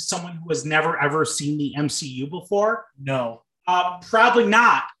show it to someone who has never ever seen the MCU before? No. Probably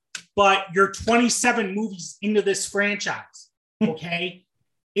not. But you're 27 movies into this franchise. Okay.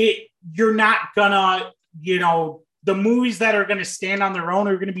 You're not gonna, the movies that are gonna stand on their own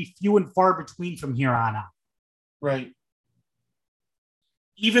are gonna be few and far between from here on out. Right.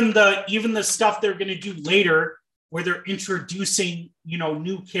 Even the stuff they're gonna do later where they're introducing,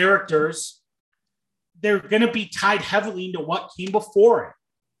 new characters, they're going to be tied heavily into what came before it.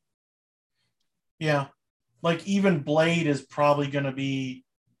 Yeah. Like even Blade is probably going to be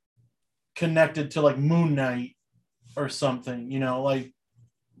connected to like Moon Knight or something, like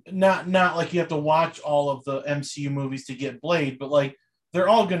not like you have to watch all of the MCU movies to get Blade, but like they're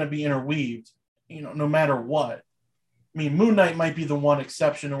all going to be interweaved, no matter what. I mean, Moon Knight might be the one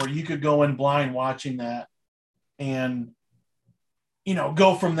exception where you could go in blind watching that and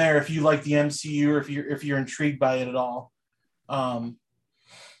go from there if you like the MCU or if you're intrigued by it at all.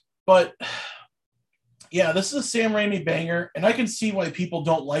 But yeah, this is a Sam Raimi banger, and I can see why people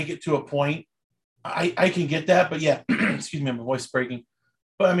don't like it to a point. I can get that, but yeah, excuse me, my voice is breaking.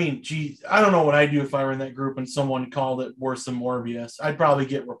 But I mean, geez, I don't know what I'd do if I were in that group and someone called it worse than Morbius. I'd probably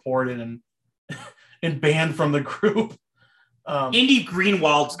get reported and banned from the group. Andy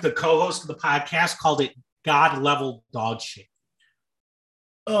Greenwald, the co-host of the podcast, called it God level dog shit.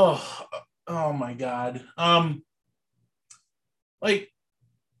 Oh my God. Like,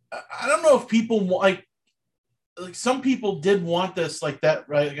 I don't know if people like some people did want this like that,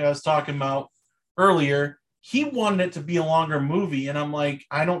 right? Like I was talking about earlier. He wanted it to be a longer movie, and I'm like,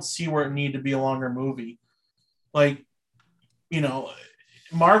 I don't see where it needed to be a longer movie. Like,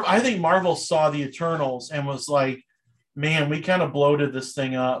 I think Marvel saw the Eternals and was like, man, we kind of bloated this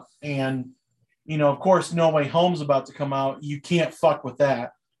thing up. And, of course, No Way Home's about to come out. You can't fuck with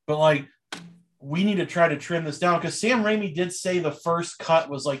that. But, like, we need to try to trim this down because Sam Raimi did say the first cut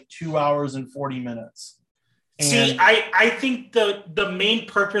was like 2 hours and 40 minutes. And see, I think the main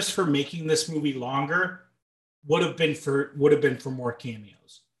purpose for making this movie longer would have been for more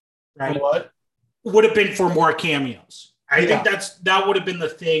cameos. Right? For what? Would have been for more cameos. I Yeah. think that would have been the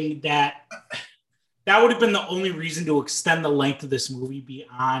thing that would have been the only reason to extend the length of this movie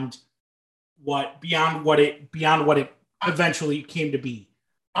beyond what it eventually came to be.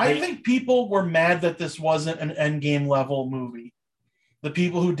 I think people were mad that this wasn't an Endgame level movie. The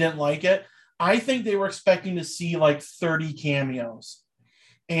people who didn't like it, I think they were expecting to see like 30 cameos.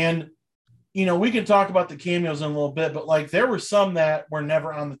 And, we can talk about the cameos in a little bit, but like there were some that were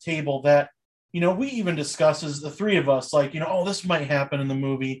never on the table that, we even discussed as the three of us, like, oh, this might happen in the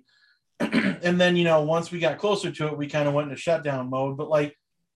movie. And then, once we got closer to it, we kind of went into shutdown mode. But like,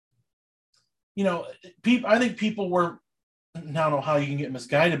 I think people were, I don't know how you can get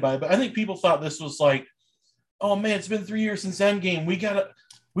misguided by it, but I think people thought this was like, oh man, it's been 3 years since Endgame.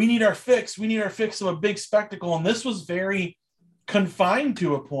 We need our fix. We need our fix of a big spectacle. And this was very confined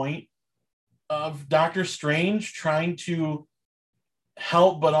to a point of Doctor Strange trying to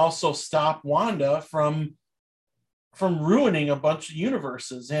help, but also stop Wanda from ruining a bunch of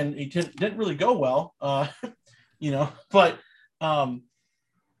universes. And it didn't really go well, but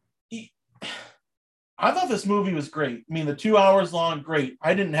I thought this movie was great. I mean, the 2 hours long, great.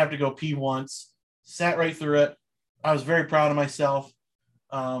 I didn't have to go pee once, sat right through it. I was very proud of myself.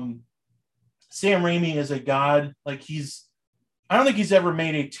 Sam Raimi is a god. Like I don't think he's ever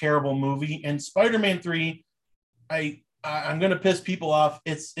made a terrible movie. And Spider-Man 3, I'm going to piss people off.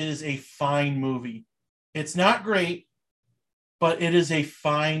 It is a fine movie. It's not great, but it is a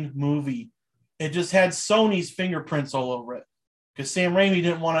fine movie. It just had Sony's fingerprints all over it because Sam Raimi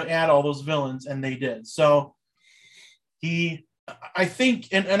didn't want to add all those villains, and they did. So I think,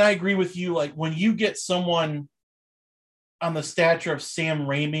 and I agree with you, like when you get someone on the stature of Sam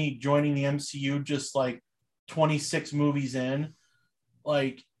Raimi joining the MCU just like 26 movies in,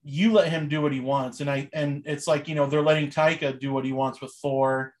 like you let him do what he wants. And it's like, they're letting Taika do what he wants with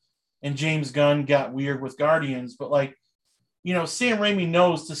Thor, and James Gunn got weird with Guardians, but like, Sam Raimi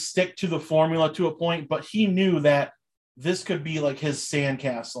knows to stick to the formula to a point, but he knew that this could be like his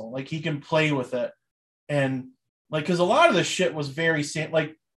sandcastle. Like he can play with it. And like, cause a lot of the shit was very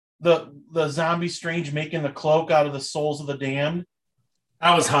like the zombie Strange making the cloak out of the souls of the damned.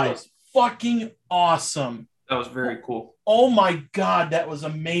 That was hype. Fucking awesome. That was very cool. Oh my God, that was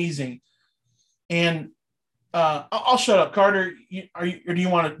amazing. And I'll shut up, Carter. Or do you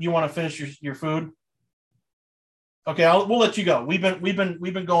want to finish your food? Okay, we'll let you go. We've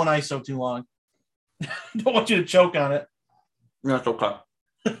been going ISO too long. Don't want you to choke on it. That's okay.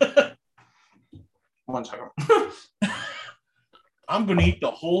 1 second. I'm gonna eat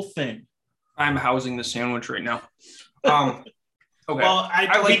the whole thing. I'm housing the sandwich right now. Okay. Well,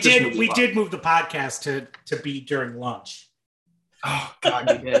 we did move the podcast to be during lunch. Oh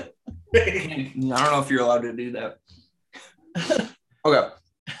God, you did. I don't know if you're allowed to do that. Okay.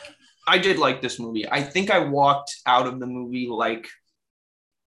 I did like this movie. I think I walked out of the movie like,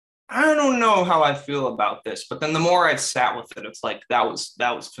 I don't know how I feel about this, but then the more I sat with it, it's like that was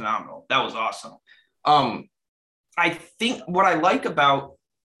phenomenal. That was awesome. I think what I like about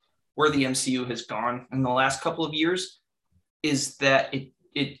where the MCU has gone in the last couple of years is that it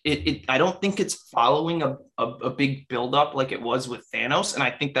I don't think it's following a big buildup like it was with Thanos, and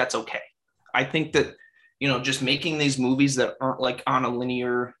I think that's okay. I think that, you know, just making these movies that aren't like on a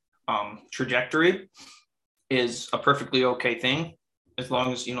linear trajectory is a perfectly okay thing, as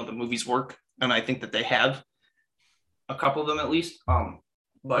long as, you know, the movies work, and I think that they have a couple of them at least.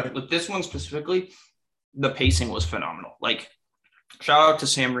 But with this one specifically, the pacing was phenomenal. Like, shout out to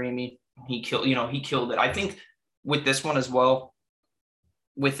Sam Raimi. He killed it. I think with this one as well,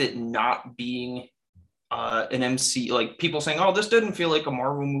 with it not being an MC, like people saying, "Oh, this didn't feel like a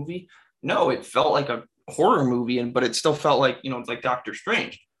Marvel movie." No, it felt like a horror movie, but it still felt like, you know, it's like Doctor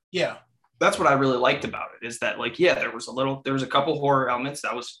Strange. Yeah. That's what I really liked about it, is that, like, yeah, there was a couple horror elements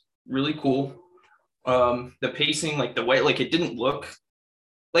that was really cool. The pacing, like the way, like, it didn't look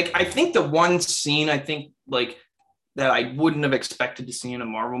like, I think the one scene like that I wouldn't have expected to see in a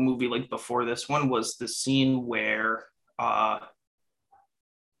Marvel movie like before this one was the scene where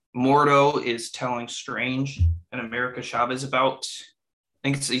Mordo is telling Strange and America Chavez about,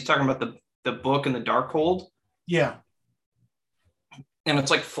 I think he's talking about the book and the Darkhold. Yeah. And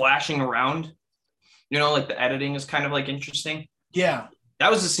it's like flashing around, you know, like the editing is kind of like interesting. Yeah. That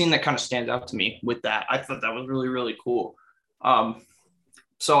was the scene that kind of stands out to me with that. I thought that was really, really cool.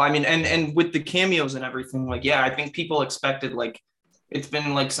 So, I mean, and with the cameos and everything, like, yeah, I think people expected, like, it's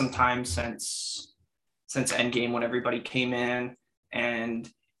been like some time since Endgame when everybody came in, and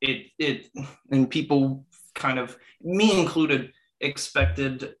and people kind of, me included,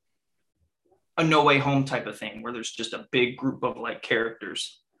 expected a No Way Home type of thing where there's just a big group of like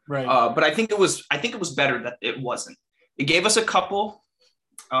characters. Right. But I think it was better that it wasn't. It gave us a couple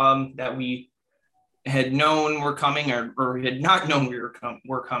that we had known were coming or had not known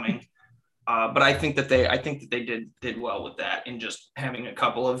were coming. But I think that they did well with that, in just having a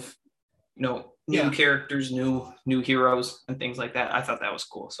couple of, you know, new characters, new heroes and things like that. I thought that was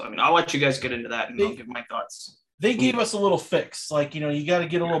cool. So, I mean, I'll let you guys get into that and I'll give my thoughts. They gave us a little fix. Like, you know, you got to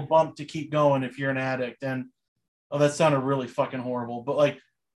get a little bump to keep going if you're an addict. And, oh, that sounded really fucking horrible. But, like,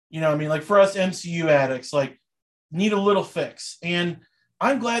 you know, I mean, like, for us MCU addicts, like, need a little fix. And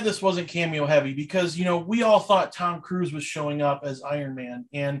I'm glad this wasn't cameo heavy, because, you know, we all thought Tom Cruise was showing up as Iron Man.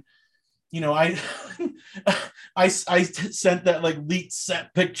 And, you know, I sent that, like, leaked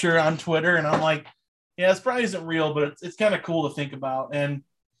set picture on Twitter, and I'm like, yeah, this probably isn't real, but it's kind of cool to think about. And,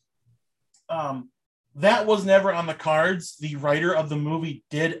 that was never on the cards. The writer of the movie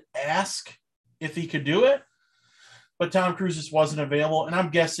did ask if he could do it, but Tom Cruise just wasn't available. And I'm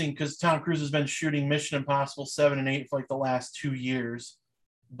guessing because Tom Cruise has been shooting Mission Impossible 7 and 8 for like the last 2 years.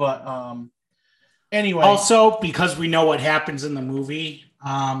 But anyway. Also, because we know what happens in the movie,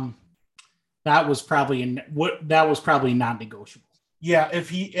 that was probably non-negotiable. Yeah,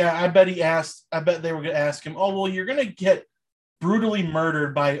 I bet they were going to ask him, oh, well, you're going to get brutally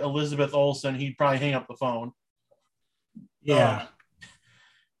murdered by Elizabeth Olsen. He'd probably hang up the phone. Yeah.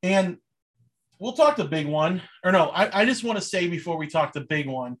 And we'll talk the big one. Or no, I just want to say before we talk the big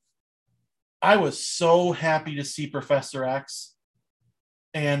one, I was so happy to see Professor X.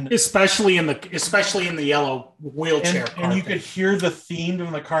 And especially in the yellow wheelchair. And you could hear the theme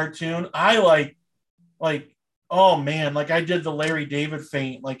from the cartoon. I like, oh man, like I did the Larry David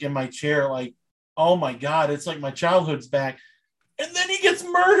faint, like in my chair, like, oh my God, it's like my childhood's back. And then he gets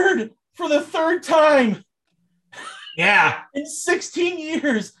murdered for the third time. Yeah. In 16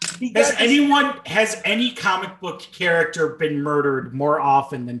 years. Has any comic book character been murdered more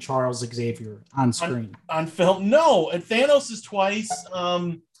often than Charles Xavier on screen? On film? No. And Thanos is twice.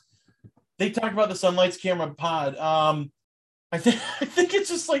 They talked about this on Lights Camera Pod. I think it's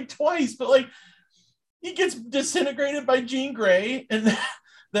just like twice, but like he gets disintegrated by Jean Grey, and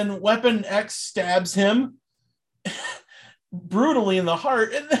then Weapon X stabs him. brutally in the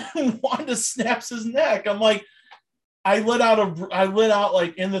heart, and then Wanda snaps his neck. I'm like, I let out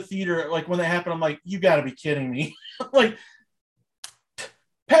like in the theater, like when that happened, I'm like, you got to be kidding me. Like,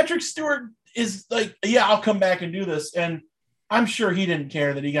 Patrick Stewart is like, yeah, I'll come back and do this. And I'm sure he didn't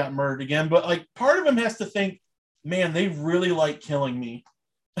care that he got murdered again, but like part of him has to think, man, they really like killing me.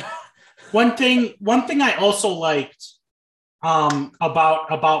 One thing I also liked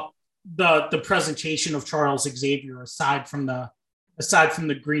about the presentation of Charles Xavier, aside from the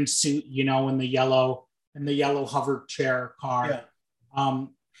green suit, you know, and the yellow hover chair car,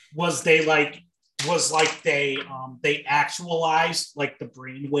 was they actualized like the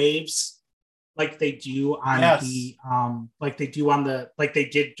brain waves, like they do on like they did on the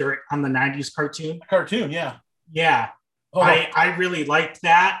 90s cartoon. Yeah. Oh. I really liked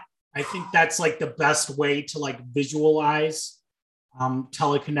that. I think that's like the best way to like visualize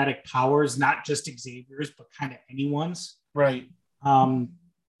telekinetic powers, not just Xavier's, but kind of anyone's. Right. You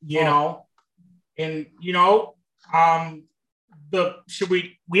know, and you know,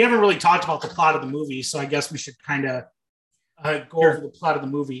 we haven't really talked about the plot of the movie, so I guess we should kind of go over the plot of the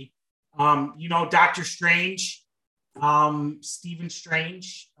movie. You know, Doctor Strange, Stephen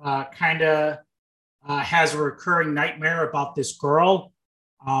Strange, kind of has a recurring nightmare about this girl.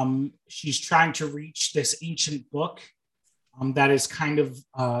 She's trying to reach this ancient book that is kind of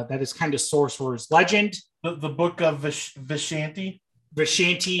Sorcerer's Legend. The book of Vishanti.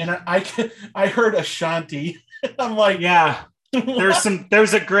 And I heard Ashanti. I'm like, yeah.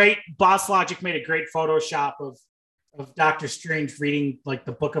 There's a great Boss Logic made a great Photoshop of Doctor Strange reading like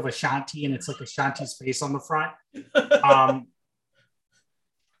the book of Ashanti, and it's like Ashanti's face on the front.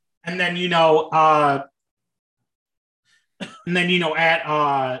 And then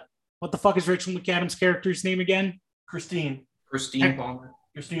at what the fuck is Rachel McAdams' character's name again? Christine Palmer.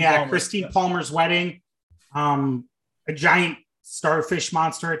 Christine Palmer's wedding. A giant starfish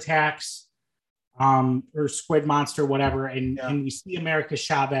monster attacks, or squid monster, whatever, and we see America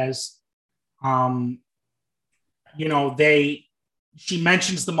Chavez. You know, she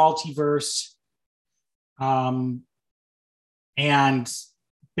mentions the multiverse, and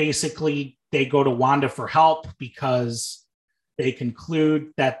basically they go to Wanda for help because they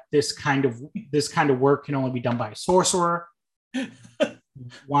conclude that this kind of work can only be done by a sorcerer.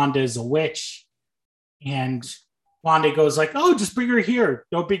 Wanda is a witch, and Wanda goes like, "Oh, just bring her here.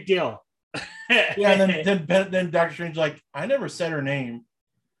 No big deal." Yeah, and then Doctor Strange like, "I never said her name."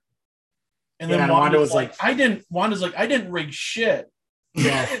 And then Wanda was like, Wanda's like, "I didn't rig shit."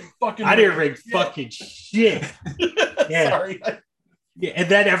 Yeah, I didn't rig fucking shit. Yeah. Sorry. Yeah, and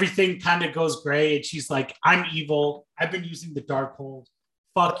then everything kind of goes gray, and she's like, "I'm evil. I've been using the Darkhold.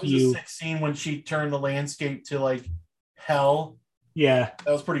 Fuck you." A sick scene when she turned the landscape to like hell. Yeah,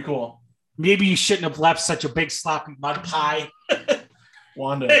 that was pretty cool. Maybe you shouldn't have left such a big sloppy mud pie.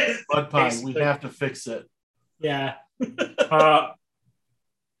 Wanda, mud pie. We have to fix it. Yeah.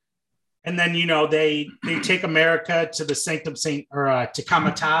 And then they take America to the Sanctum Saint to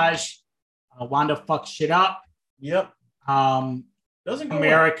Kamatage. Wanda fucks shit up. Yep. Doesn't go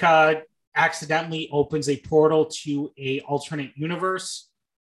America accidentally opens a portal to a alternate universe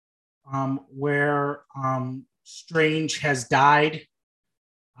where Strange has died.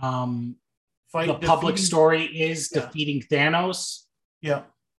 The public story is defeating Thanos. Yeah.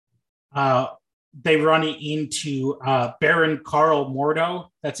 They run into Baron Carl Mordo.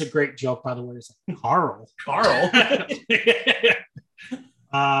 That's a great joke, by the way. It's like, Carl.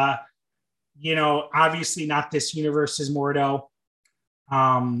 Obviously not this universe's Mordo.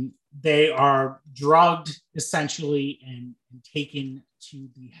 They are drugged essentially and taken to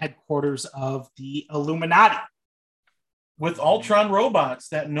the headquarters of the Illuminati. With Ultron robots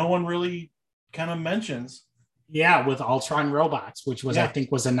that no one really kind of mentions. Yeah, with Ultron robots, which I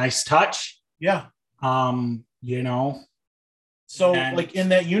think was a nice touch. Yeah. So like in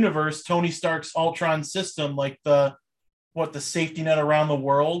that universe, Tony Stark's Ultron system, like the safety net around the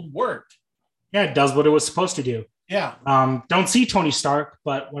world worked. Yeah, it does what it was supposed to do. Yeah. Don't see Tony Stark,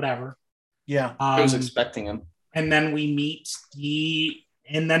 but whatever. Yeah. I was expecting him. And then we meet the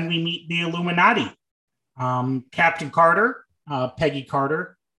Illuminati. Captain Carter, Peggy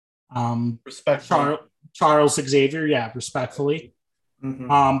Carter, respectfully. Charles Xavier, respectfully.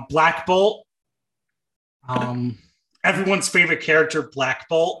 Mm-hmm. Black Bolt. Everyone's favorite character, Black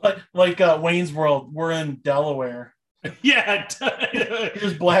Bolt. Like Wayne's World, we're in Delaware. Yeah.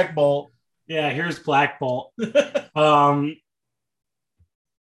 Here's Black Bolt. Yeah, here's Black Bolt. And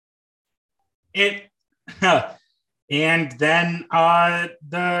then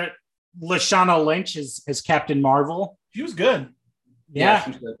the Lashana Lynch is Captain Marvel. She was good. Yeah.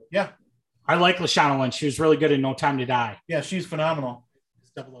 She was good. Yeah. I like Lashana Lynch. She was really good in No Time to Die. Yeah, she's phenomenal.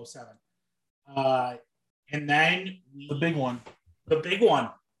 It's 007. And then the big one.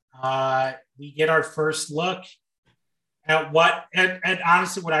 We get our first look at what, and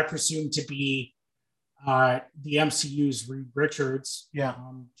honestly, what I presume to be the MCU's Reed Richards. Yeah.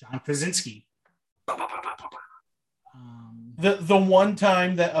 John Krasinski. The one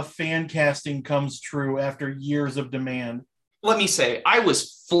time that a fan casting comes true after years of demand. Let me say, I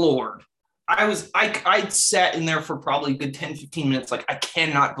was floored. I sat in there for probably a good 10, 15 minutes. Like, I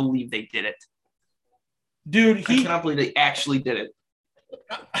cannot believe they did it. Dude, I cannot believe they actually did it.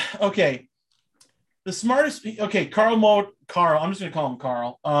 Okay. The smartest, okay, Carl, I'm just going to call him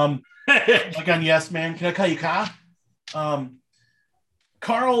Carl. Like on Yes Man. Can I call you Carl?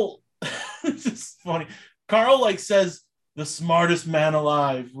 Carl, this is funny. Carl like says, the smartest man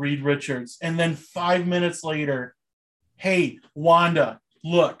alive, Reed Richards. And then 5 minutes later, hey, Wanda,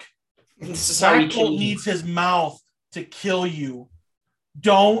 look. This is how he needs his mouth to kill you.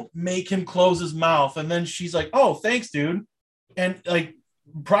 Don't make him close his mouth. And then she's like, oh, thanks, dude. And like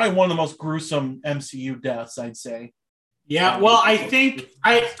probably one of the most gruesome MCU deaths, I'd say. Yeah, well, I think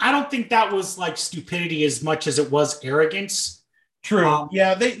I don't think that was like stupidity as much as it was arrogance. True.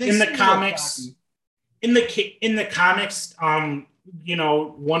 Yeah, they in the comics. In the comics, you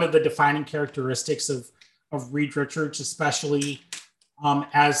know, one of the defining characteristics of Reed Richards, especially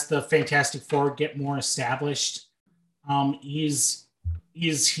as the Fantastic Four get more established, he's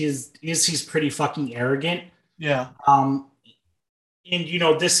pretty fucking arrogant. Yeah. And you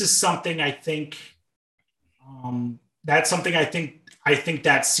know, this is something I think that's something I think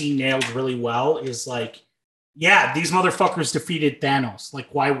that scene nailed really well is like, yeah, these motherfuckers defeated Thanos. Like,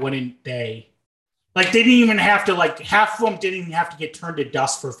 why wouldn't they? Like, they didn't even have to, like, half of them didn't even have to get turned to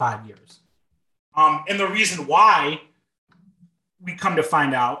dust for 5 years. And the reason why we come to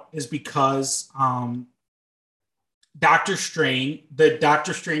find out is because Doctor Strange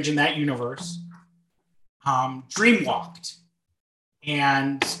in that universe, dreamwalked.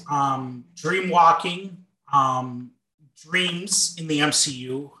 And dreamwalking, dreams in the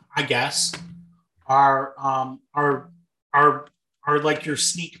MCU, I guess, are like your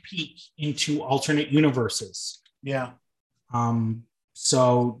sneak peek into alternate universes. Yeah.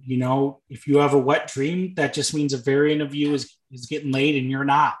 So, you know, if you have a wet dream, that just means a variant of you is getting laid and you're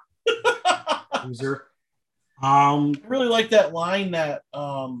not. Loser. I really like that line that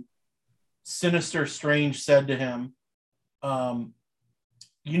Sinister Strange said to him.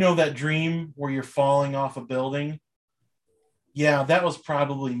 You know that dream where you're falling off a building? Yeah, that was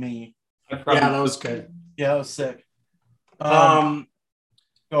probably me. Yeah, that was good. Yeah, that was sick. Go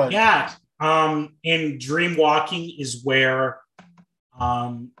ahead. Yeah. And dream walking is where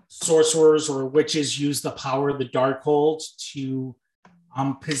sorcerers or witches use the power of the Darkhold to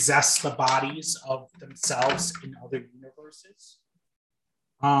possess the bodies of themselves in other universes.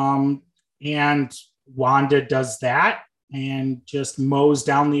 And Wanda does that and just mows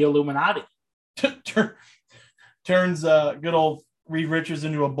down the Illuminati. Turns good old Reed Richards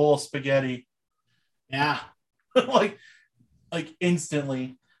into a bowl of spaghetti. Yeah. like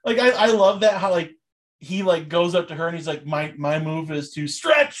instantly. Like I love that how like he like goes up to her and he's like, my move is to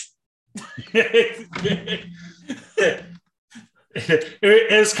stretch. It's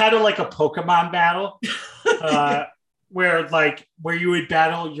kind of like a Pokemon battle. where you would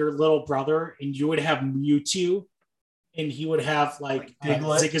battle your little brother and you would have Mewtwo and he would have like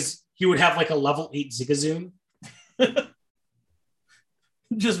he would have like a level 8 Zigzagoon.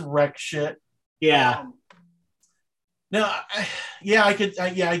 Just wreck shit. Yeah. I get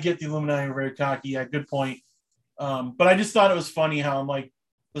the Illuminati are very cocky. Yeah, good point. But I just thought it was funny how I'm like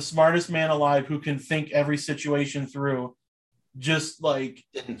the smartest man alive who can think every situation through, just like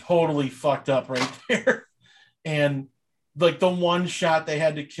totally fucked up right there. And like the one shot they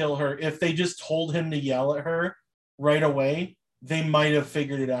had to kill her, if they just told him to yell at her right away, they might have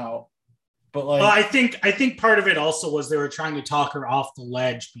figured it out. But like, well, I think part of it also was they were trying to talk her off the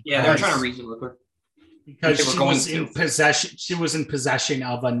ledge. They were trying to reason with her because she was in possession. She was in possession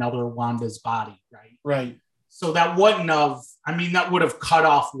of another Wanda's body, right? Right. So that wouldn't have. I mean, that would have cut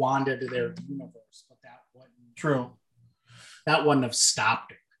off Wanda to their universe, but that wouldn't. True. That wouldn't have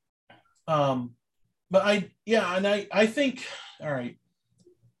stopped her. But I think, all right.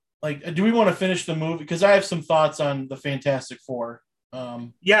 Like, do we want to finish the movie? Because I have some thoughts on the Fantastic Four.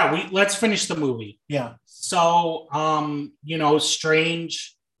 Let's finish the movie. Yeah. So, you know,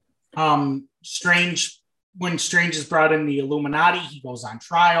 Strange, when Strange is brought in the Illuminati, he goes on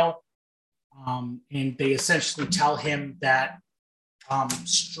trial. And they essentially tell him that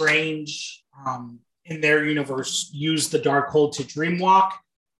Strange, in their universe, used the Darkhold to dreamwalk.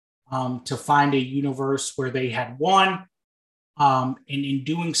 to find a universe where they had won. And in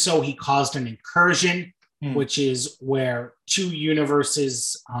doing so, he caused an incursion, which is where two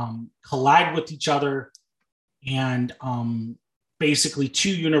universes collide with each other. And basically,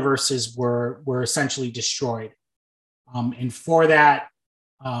 two universes were essentially destroyed. And for that,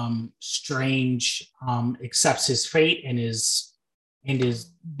 Strange accepts his fate and is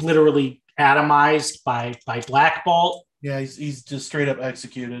literally atomized by Black Bolt. Yeah, he's just straight up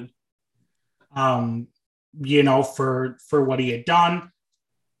executed. For what he had done.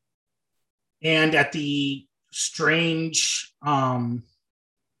 And at the Strange,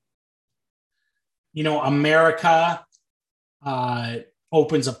 America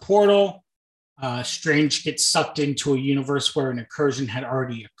opens a portal. Strange gets sucked into a universe where an incursion had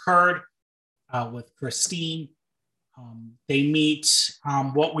already occurred with Christine. They meet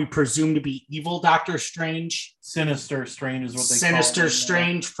what we presume to be evil Doctor Strange. Sinister Strange is what they Sinister call it.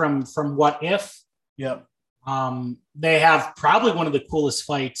 Strange from What If. Yep. They have probably one of the coolest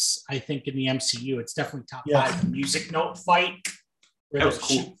fights, I think, in the MCU. It's definitely top 5. The music note fight.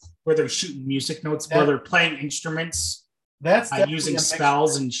 Where they're shooting music notes, where they're playing instruments. That's using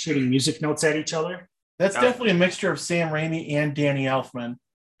spells and shooting music notes at each other. That's definitely a mixture of Sam Raimi and Danny Elfman.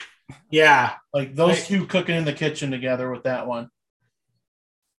 Yeah. Like those two cooking in the kitchen together with that one.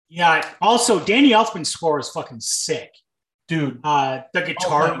 Yeah. Also, Danny Elfman's score is fucking sick. Dude. The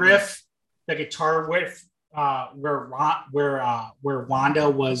guitar riff where Wanda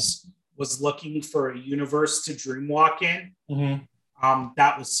was looking for a universe to dreamwalk in. Mm-hmm.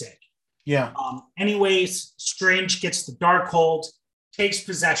 That was sick. Yeah. Anyways, Strange gets the Darkhold, takes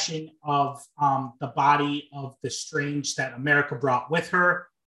possession of the body of the Strange that America brought with her.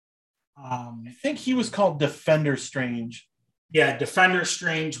 I think he was called Defender Strange. Yeah, Defender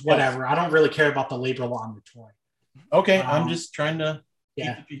Strange, whatever. Yes. I don't really care about the label on the toy. Okay, I'm just trying to...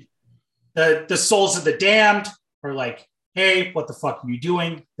 Yeah. The souls of the damned are like, hey, what the fuck are you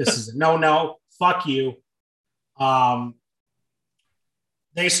doing? This is a no-no. Fuck you.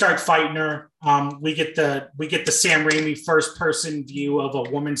 They start fighting her. We get the Sam Raimi first person view of a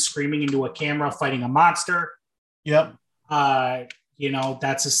woman screaming into a camera fighting a monster. Yep.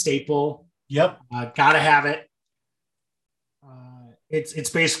 That's a staple. Yep. Gotta have it. It's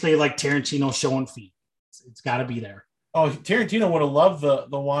basically like Tarantino showing feet. It's got to be there. Oh, Tarantino would have loved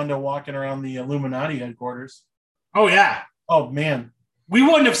the Wanda walking around the Illuminati headquarters. Oh yeah. Oh man. We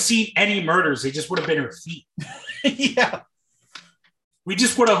wouldn't have seen any murders. They just would have been her feet. Yeah. We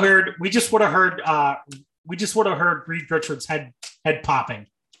just would have heard Reed Richards' head popping.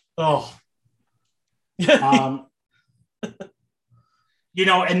 Oh. And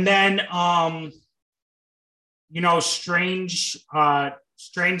then Strange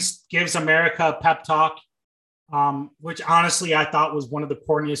gives America a pep talk, which honestly I thought was one of the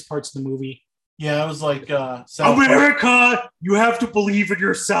corniest parts of the movie. Yeah, it was like America, you have to believe in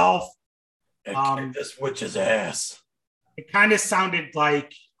yourself. Kick this witch's ass. It kind of sounded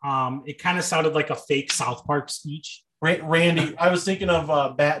like a fake South Park speech. Randy, I was thinking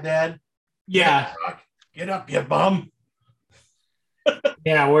of Bat Dad. Yeah. Get up, you bum.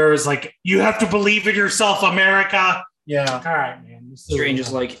 Yeah, whereas like, you have to believe in yourself, America. Yeah. All right, man. Strange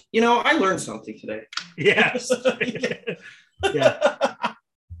is like, I learned something today. Yes. Yeah.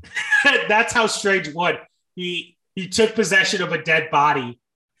 That's how Strange would. He took possession of a dead body,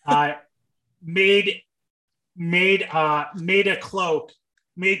 made a cloak,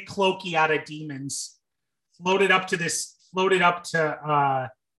 made Clokey out of demons, floated up to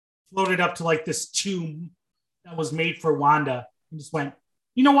like this tomb that was made for Wanda, and just went,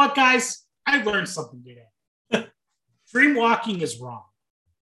 you know what, guys? I learned something today. Dreamwalking is wrong.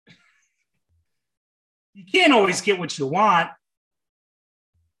 You can't always get what you want.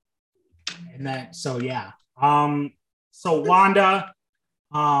 And that, so yeah. So Wanda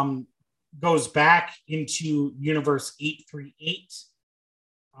goes back into Universe 838.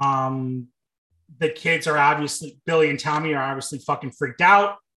 The kids are obviously, Billy and Tommy are obviously fucking freaked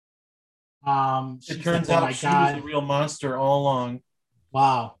out. It turns out she was the real monster all along.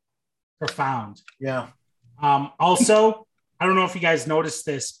 Wow. Profound. Yeah. Also, I don't know if you guys noticed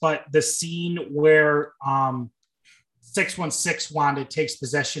this, but the scene where 616 Wanda takes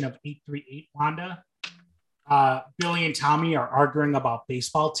possession of 838 Wanda, Billy and Tommy are arguing about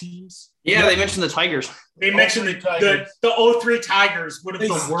baseball teams. Yeah, they mentioned the Tigers. They mentioned the 03 Tigers, one of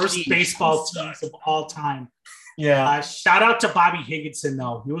the worst baseball teams of all time. Yeah. Shout out to Bobby Higginson,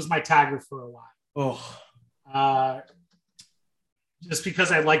 though. He was my Tiger for a while. Oh. Just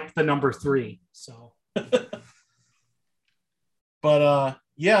because I liked the number 3. So. But,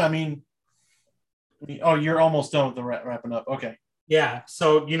 yeah, I mean, you're almost done with the wrapping up. Okay. Yeah.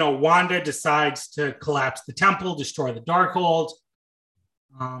 So, Wanda decides to collapse the temple, destroy the Darkhold.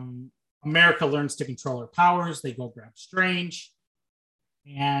 America learns to control her powers. They go grab Strange,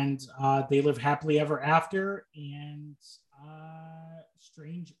 and they live happily ever after. And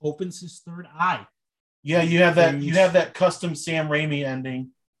Strange opens his third eye. Yeah, you have that. You have that custom Sam Raimi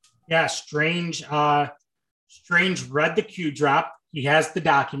ending. Yeah, Strange. Strange read the Q drop. He has the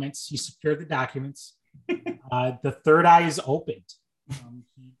documents. He secured the documents. The third eye is opened.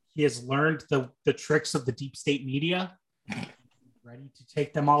 He has learned the tricks of the deep state media. Ready to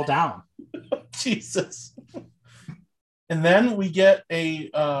take them all down. Jesus. And then we get a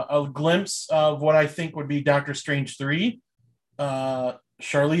glimpse of what I think would be Doctor Strange 3.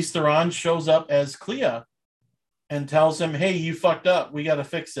 Charlize Theron shows up as Clea and tells him, hey, you fucked up. We got to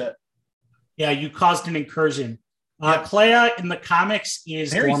fix it. Yeah, you caused an incursion. Clea in the comics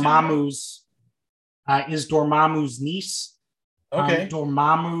is Dormammu's niece. Okay.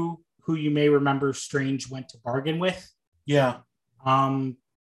 Dormammu, who you may remember Strange went to bargain with. Yeah. And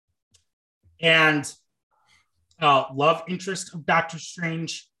love interest of Doctor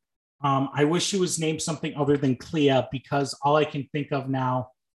Strange. I wish she was named something other than Clea, because all I can think of now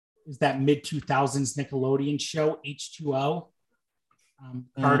is that mid-2000s Nickelodeon show, H2O.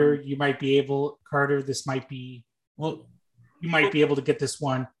 Carter, you might be able, this might be, well, you might be able to get this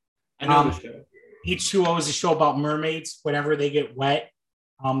one. I know the show. H2O is a show about mermaids. Whenever they get wet,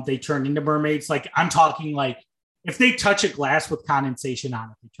 they turn into mermaids. Like, I'm talking like, if they touch a glass with condensation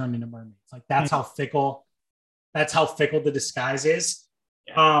on it, they turn into mermaids. Like, that's how fickle the disguise is.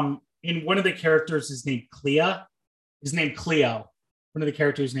 Yeah. And one of the characters is named Cleo. One of the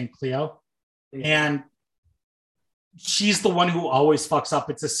characters is named Cleo. Yeah. And she's the one who always fucks up.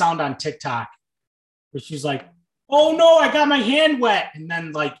 It's a sound on TikTok where she's like, oh no, I got my hand wet. And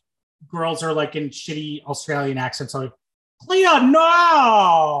then like girls are like in shitty Australian accents like, Cleo,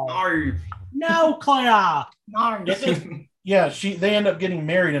 no. No, Cleo. No. Yeah, they end up getting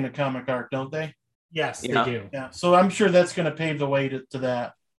married in a comic arc, don't they? Yes, they do. Yeah, so I'm sure that's going to pave the way to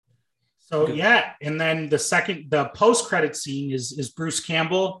that. So yeah, and then the post-credit scene is Bruce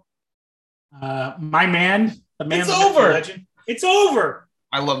Campbell, my man, the man. It's over. Legend. It's over.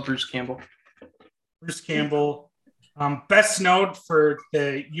 I love Bruce Campbell. Bruce Campbell, best known for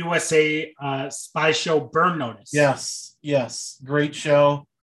the USA spy show Burn Notice. Yes, great show.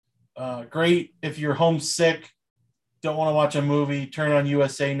 Great if you're homesick, don't want to watch a movie, turn on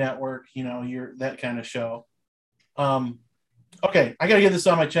USA Network. You're that kind of show. Okay, I got to get this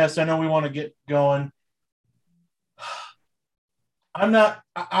on my chest. I know we want to get going.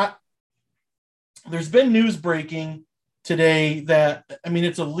 There's been news breaking today that,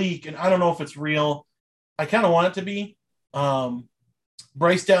 it's a leak, and I don't know if it's real. I kind of want it to be.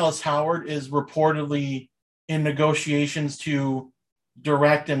 Bryce Dallas Howard is reportedly in negotiations to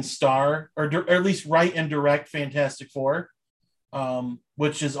direct and star, or at least write and direct Fantastic Four,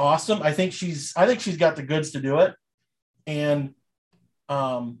 which is awesome. I think she's got the goods to do it. And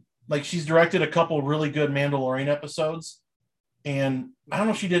she's directed a couple really good Mandalorian episodes, and I don't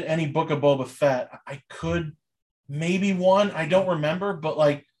know if she did any Book of Boba Fett. I could maybe one, I don't remember, but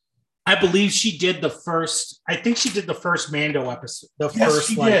I believe she did the first. I think she did the first Mando episode.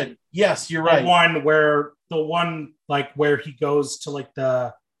 She did. Yes, you're right. The one where he goes to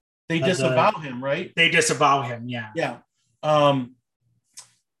they disavow him, right? They disavow him. Yeah. Yeah.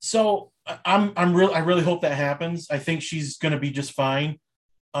 So I really hope that happens. I think she's going to be just fine.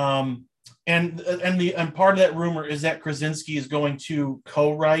 And part of that rumor is that Krasinski is going to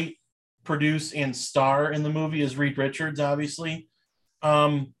co-write, produce, and star in the movie as Reed Richards, obviously.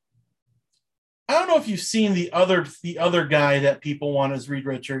 I don't know if you've seen the other guy that people want as Reed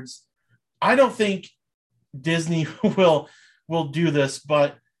Richards. I don't think Disney will do this,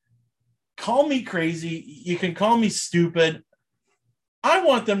 but call me crazy. You can call me stupid. I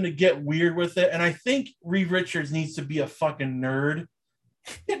want them to get weird with it, and I think Reed Richards needs to be a fucking nerd.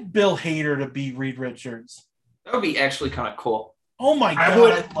 Get Bill Hader to be Reed Richards. That would be actually kind of cool. Oh my God, I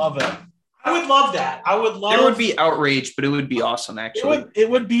love it. I would love that. There would be outrage, but it would be awesome, actually. It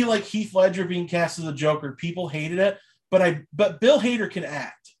would be like Heath Ledger being cast as the Joker. People hated it, but Bill Hader can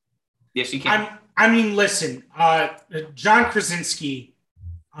act. Yes, he can. Listen, John Krasinski,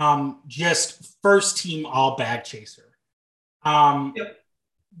 just first team all bag chaser. Yep.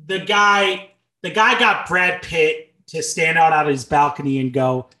 The guy got Brad Pitt to stand out on his balcony and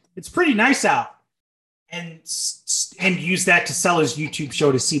go, "It's pretty nice out," and use that to sell his YouTube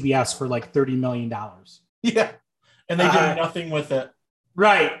show to CBS for like $30 million. Yeah, and they did nothing with it.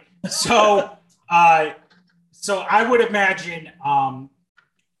 Right. So, so I would imagine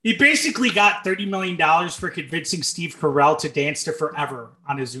He basically got $30 million for convincing Steve Carell to dance to Forever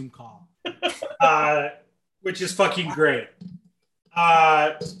on a Zoom call, which is fucking great.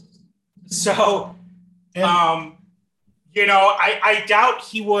 So, you know, I doubt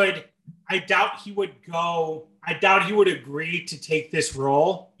he would agree to take this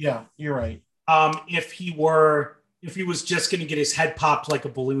role. Yeah, you're right. If he was just going to get his head popped like a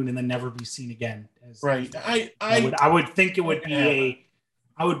balloon and then never be seen again. Right. I would think it would be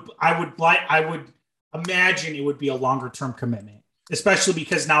I would imagine it would be a longer term commitment, especially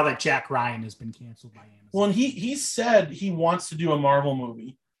because now that Jack Ryan has been canceled by Amazon. Well, and he said he wants to do a Marvel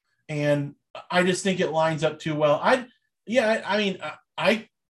movie, and I just think it lines up too well. I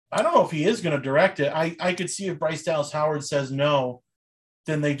don't know if he is going to direct it. I could see if Bryce Dallas Howard says no,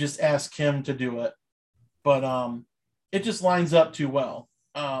 then they just ask him to do it. But it just lines up too well.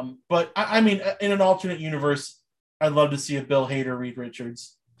 But I mean, in an alternate universe, I'd love to see a Bill Hader Reed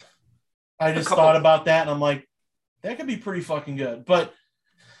Richards. I just thought about that, and I'm like, that could be pretty fucking good. But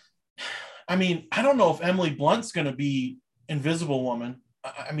I mean, I don't know if Emily Blunt's going to be Invisible Woman.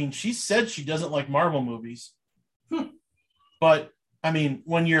 I mean, she said she doesn't like Marvel movies. But I mean,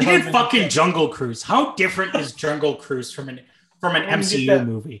 when you're fucking Jungle Cruise, how different is Jungle Cruise from an MCU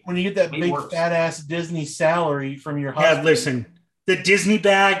movie? When you get that big fat ass Disney salary from your husband. Yeah, listen, the Disney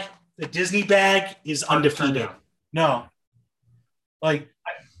bag is undefeated. No, like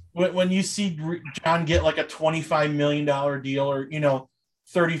when you see John get like a $25 million deal, or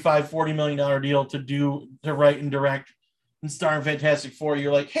 $35-40 million deal to write and direct and star in Fantastic Four,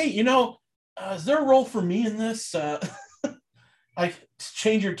 you're like, hey, is there a role for me in this? I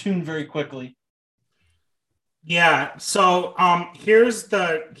change your tune very quickly. Yeah. So here's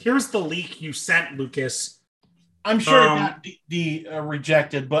the leak you sent, Lucas. I'm sure it got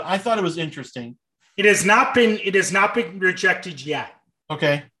rejected, but I thought it was interesting. It has not been rejected yet.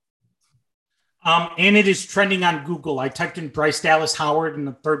 Okay. And it is trending on Google. I typed in Bryce Dallas Howard, and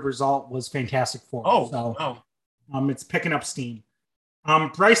the third result was Fantastic Four. It's picking up steam.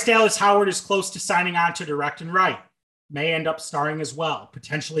 Bryce Dallas Howard is close to signing on to direct and write. May end up starring as well,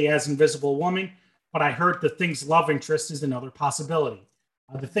 potentially as Invisible Woman. But I heard the Thing's love interest is another possibility.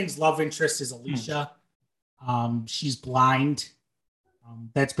 The Thing's love interest is Alicia. She's blind.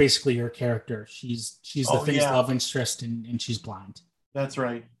 That's basically her character. She's the Thing's love interest, and she's blind. That's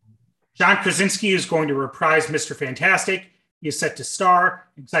right. John Krasinski is going to reprise Mr. Fantastic. He is set to star,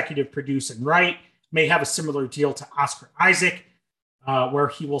 executive produce, and write. May have a similar deal to Oscar Isaac, where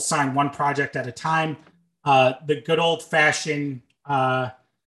he will sign one project at a time. The good old fashioned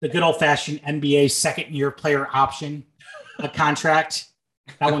NBA second year player option contract.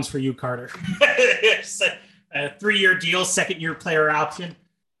 That one's for you, Carter. A 3-year deal, second year player option.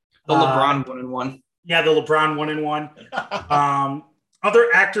 The LeBron 1-1. Yeah, the LeBron 1-1. Other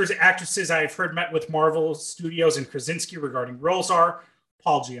actors, actresses I've heard met with Marvel Studios and Krasinski regarding roles are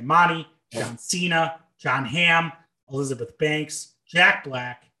Paul Giamatti, John Cena, John Hamm, Elizabeth Banks, Jack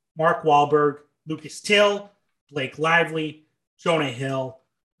Black, Mark Wahlberg, Lucas Till, Blake Lively, Jonah Hill,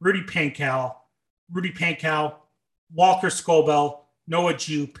 Rudy Pankow, Walker Scobell, Noah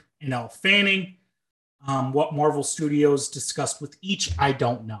Jupe, and Elle Fanning. What Marvel Studios discussed with each, I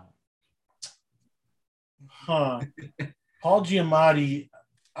don't know. Paul Giamatti,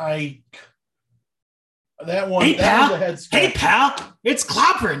 that one. Hey, that pal. Was a head scratch. Hey, pal. It's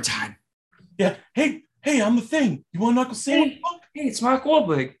clobbering time. Yeah. Hey, I'm the Thing. You want Knuckle Sandwich? Hey, it's Mark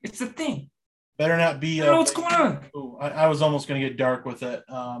Wahlberg. It's the Thing. Better not be. I don't know what's going on. Ooh, I was almost going to get dark with it.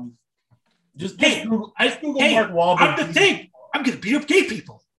 Just Google Mark Wahlberg. I'm the Thing. I'm going to beat up gay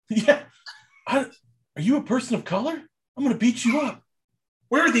people. Yeah. Are you a person of color? I'm going to beat you up.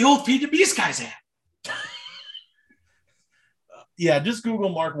 Where are the old Vietnamese guys at? Yeah, just Google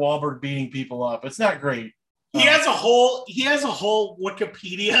Mark Wahlberg beating people up. It's not great. He has a whole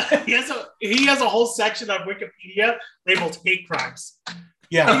Wikipedia. He has a whole section on Wikipedia labeled hate crimes.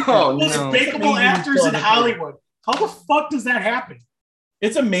 Yeah. Most bankable actors in Hollywood. How the fuck does that happen?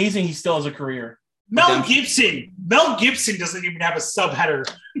 It's amazing he still has a career. Mel Gibson doesn't even have a subheader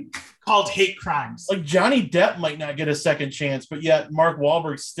called hate crimes. Like Johnny Depp might not get a second chance, but yet Mark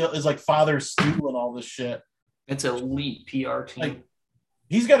Wahlberg still is like Father Stu and all this shit. It's an elite PR team. Like,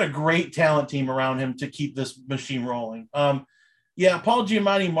 he's got a great talent team around him to keep this machine rolling. Yeah, Paul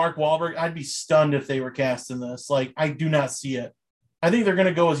Giamatti, Mark Wahlberg, I'd be stunned if they were cast in this. Like, I do not see it. I think they're going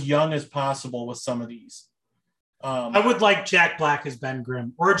to go as young as possible with some of these. I would like Jack Black as Ben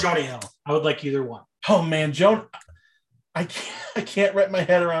Grimm or Jonah Hill. I would like either one. Oh man, I can't wrap my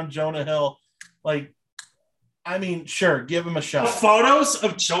head around Jonah Hill. Like, I mean, sure, give him a shot. The photos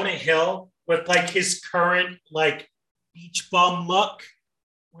of Jonah Hill with like his current like beach bum look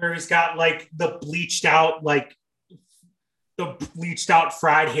where he's got like the bleached out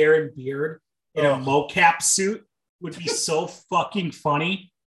fried hair and beard in a mocap suit would be so fucking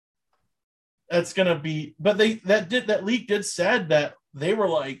funny. That's gonna be, but that leak did said that they were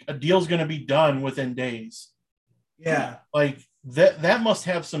like a deal's gonna be done within days. Yeah, like that must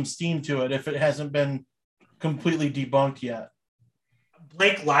have some steam to it if it hasn't been completely debunked yet.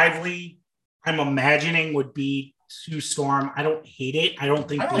 Blake Lively, I'm imagining, would be Sue Storm. I don't hate it. I don't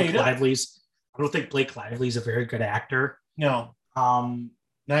think Blake Lively's a very good actor. No.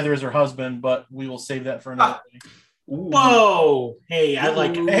 Neither is her husband, but we will save that for another day. Whoa! Hey, I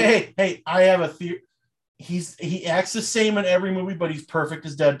like. Hey! I have a theory. He acts the same in every movie, but he's perfect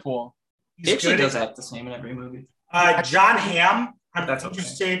as Deadpool. He actually does act the same in every movie. Jon Hamm.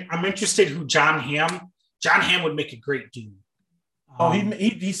 I'm interested who Jon Hamm. Jon Hamm would make a great Doom.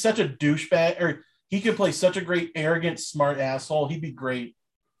 He's such a douchebag, or he could play such a great, arrogant, smart asshole. He'd be great.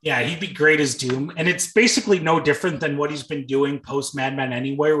 Yeah, he'd be great as Doom. And it's basically no different than what he's been doing post Mad Men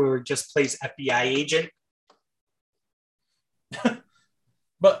anyway, where he just plays FBI agent.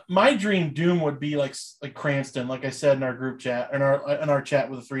 But my dream Doom would be like Cranston, like I said in our group chat, in our chat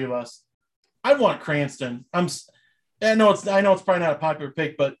with the three of us. I want Cranston. I know it's probably not a popular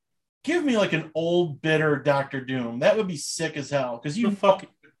pick, but give me like an old bitter Doctor Doom. That would be sick as hell because he would.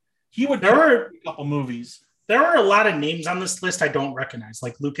 There were a couple movies. There are a lot of names on this list I don't recognize,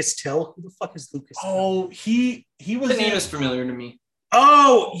 like Lucas Till. Who the fuck is Lucas Till? Oh, he was. The name is familiar to me.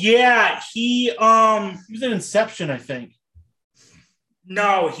 Oh yeah, he was in Inception, I think.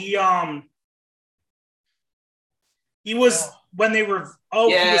 No, he was when they were. Oh,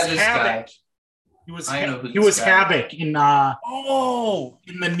 yeah, he was Havoc. He was Havoc in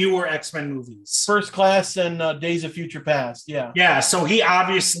the newer X-Men movies, First Class and Days of Future Past. Yeah. So he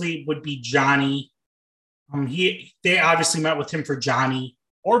obviously would be Johnny. They obviously met with him for Johnny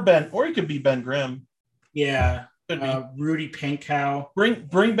or Ben, or he could be Ben Grimm. Yeah, Rudy Pankow.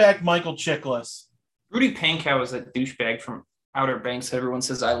 Bring back Michael Chiklis. Rudy Pankow is that douchebag from Outer Banks. Everyone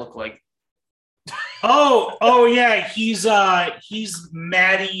says I look like. Oh yeah, he's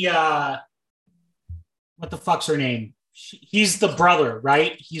Maddie. What the fuck's her name? He's the brother,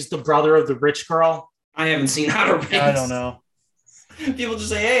 right? He's the brother of the rich girl. I haven't seen Outer Banks. I don't know. People just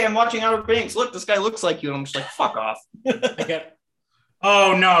say, "Hey, I'm watching Outer Banks. Look, this guy looks like you." And I'm just like, "Fuck off."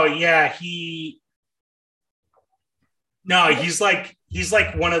 Oh no, yeah, he's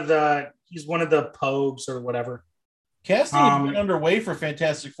one of the Pogues or whatever. Casting has been underway for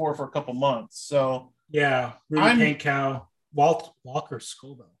Fantastic Four for a couple months, so yeah. Rudy Pankow, Walker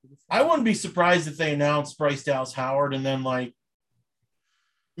Scobell. I wouldn't be surprised if they announced Bryce Dallas Howard and then like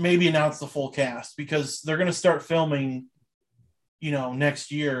maybe announce the full cast because they're going to start filming,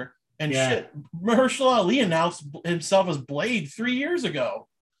 next year. And shit, Mahershala Ali announced himself as Blade 3 years ago.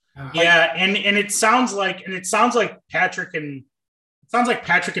 Yeah, and it sounds like Patrick and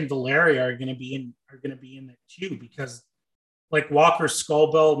Valeria are going to be in it too because like Walker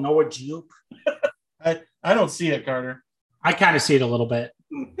Scobell, Noah Jupe. I don't see it, Carter. I kind of see it a little bit.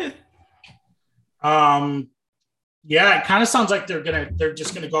 Yeah, it kind of sounds like they're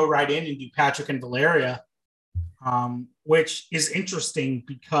just gonna go right in and do Patrick and Valeria, which is interesting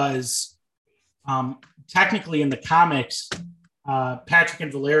because technically in the comics, Patrick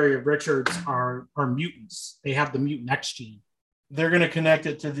and Valeria Richards are mutants. They have the mutant X gene. They're going to connect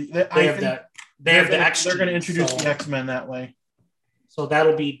it to the. They have the X. They're going to introduce the X-Men that way. So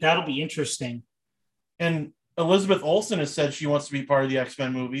that'll be interesting. And Elizabeth Olsen has said she wants to be part of the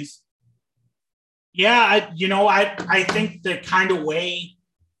X-Men movies. Yeah, I think the kind of way.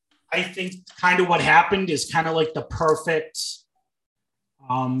 I think kind of what happened is kind of like the perfect.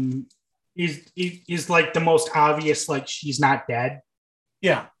 Is like the most obvious. Like she's not dead.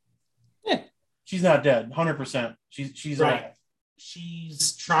 Yeah. She's not dead. 100%. She's right. Alive.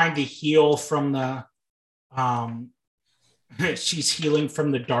 She's trying to heal from the she's healing from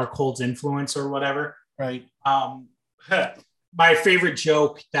the Darkhold's influence or whatever. Right. My favorite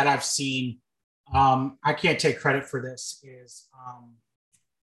joke that I've seen, I can't take credit for this, is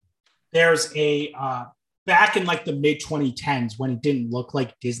there's a back in like the mid 2010s when it didn't look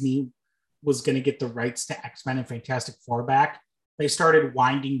like Disney was going to get the rights to X-Men and Fantastic Four back, they started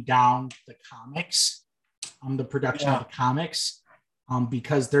winding down the comics, the production of the comics.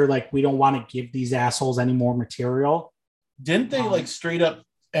 Because they're like, we don't want to give these assholes any more material. Didn't they like straight up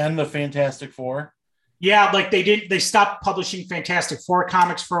end the Fantastic Four? Yeah, like they stopped publishing Fantastic Four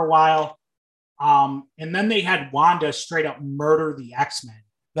comics for a while. And then they had Wanda straight up murder the X-Men.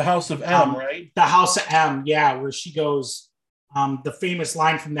 The House of M, right? The House of M, yeah, where she goes, the famous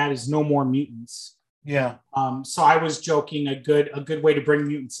line from that is "No more mutants." Yeah. So I was joking. A good way to bring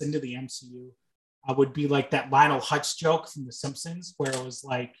mutants into the MCU would be like that Lionel Hutz joke from The Simpsons, where it was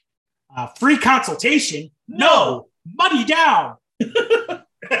like, free consultation, no, money down.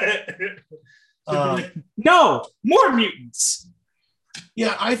 Like, no, more mutants.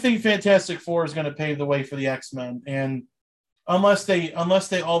 Yeah, I think Fantastic Four is going to pave the way for the X-Men, and unless they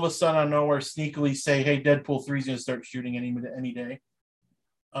all of a sudden out of nowhere sneakily say, "Hey, Deadpool 3 is going to start shooting any day,"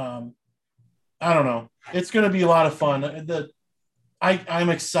 I don't know. It's going to be a lot of fun. I'm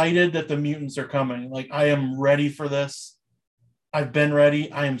excited that the mutants are coming. Like, I am ready for this. I've been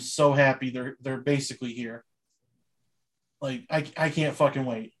ready. I am so happy they're basically here. Like, I can't fucking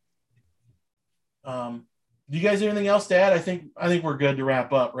wait. Do you guys have anything else to add? I think we're good to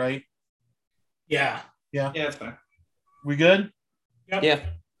wrap up, right? Yeah. Yeah, it's fine. We good? Yep. Yeah.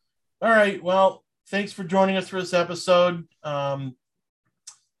 All right. Well, thanks for joining us for this episode.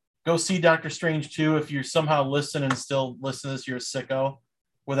 Go see Doctor Strange 2 if you're somehow listening and still listen to this. You're a sicko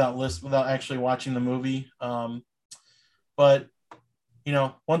without actually watching the movie. But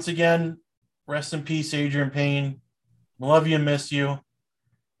once again, rest in peace, Adrian Payne. Love you and miss you.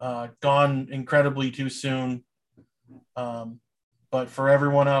 Gone incredibly too soon. But for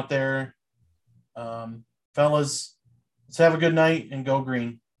everyone out there, fellas, let's have a good night and go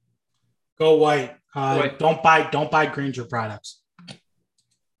green. Go white. White. Don't buy Granger products.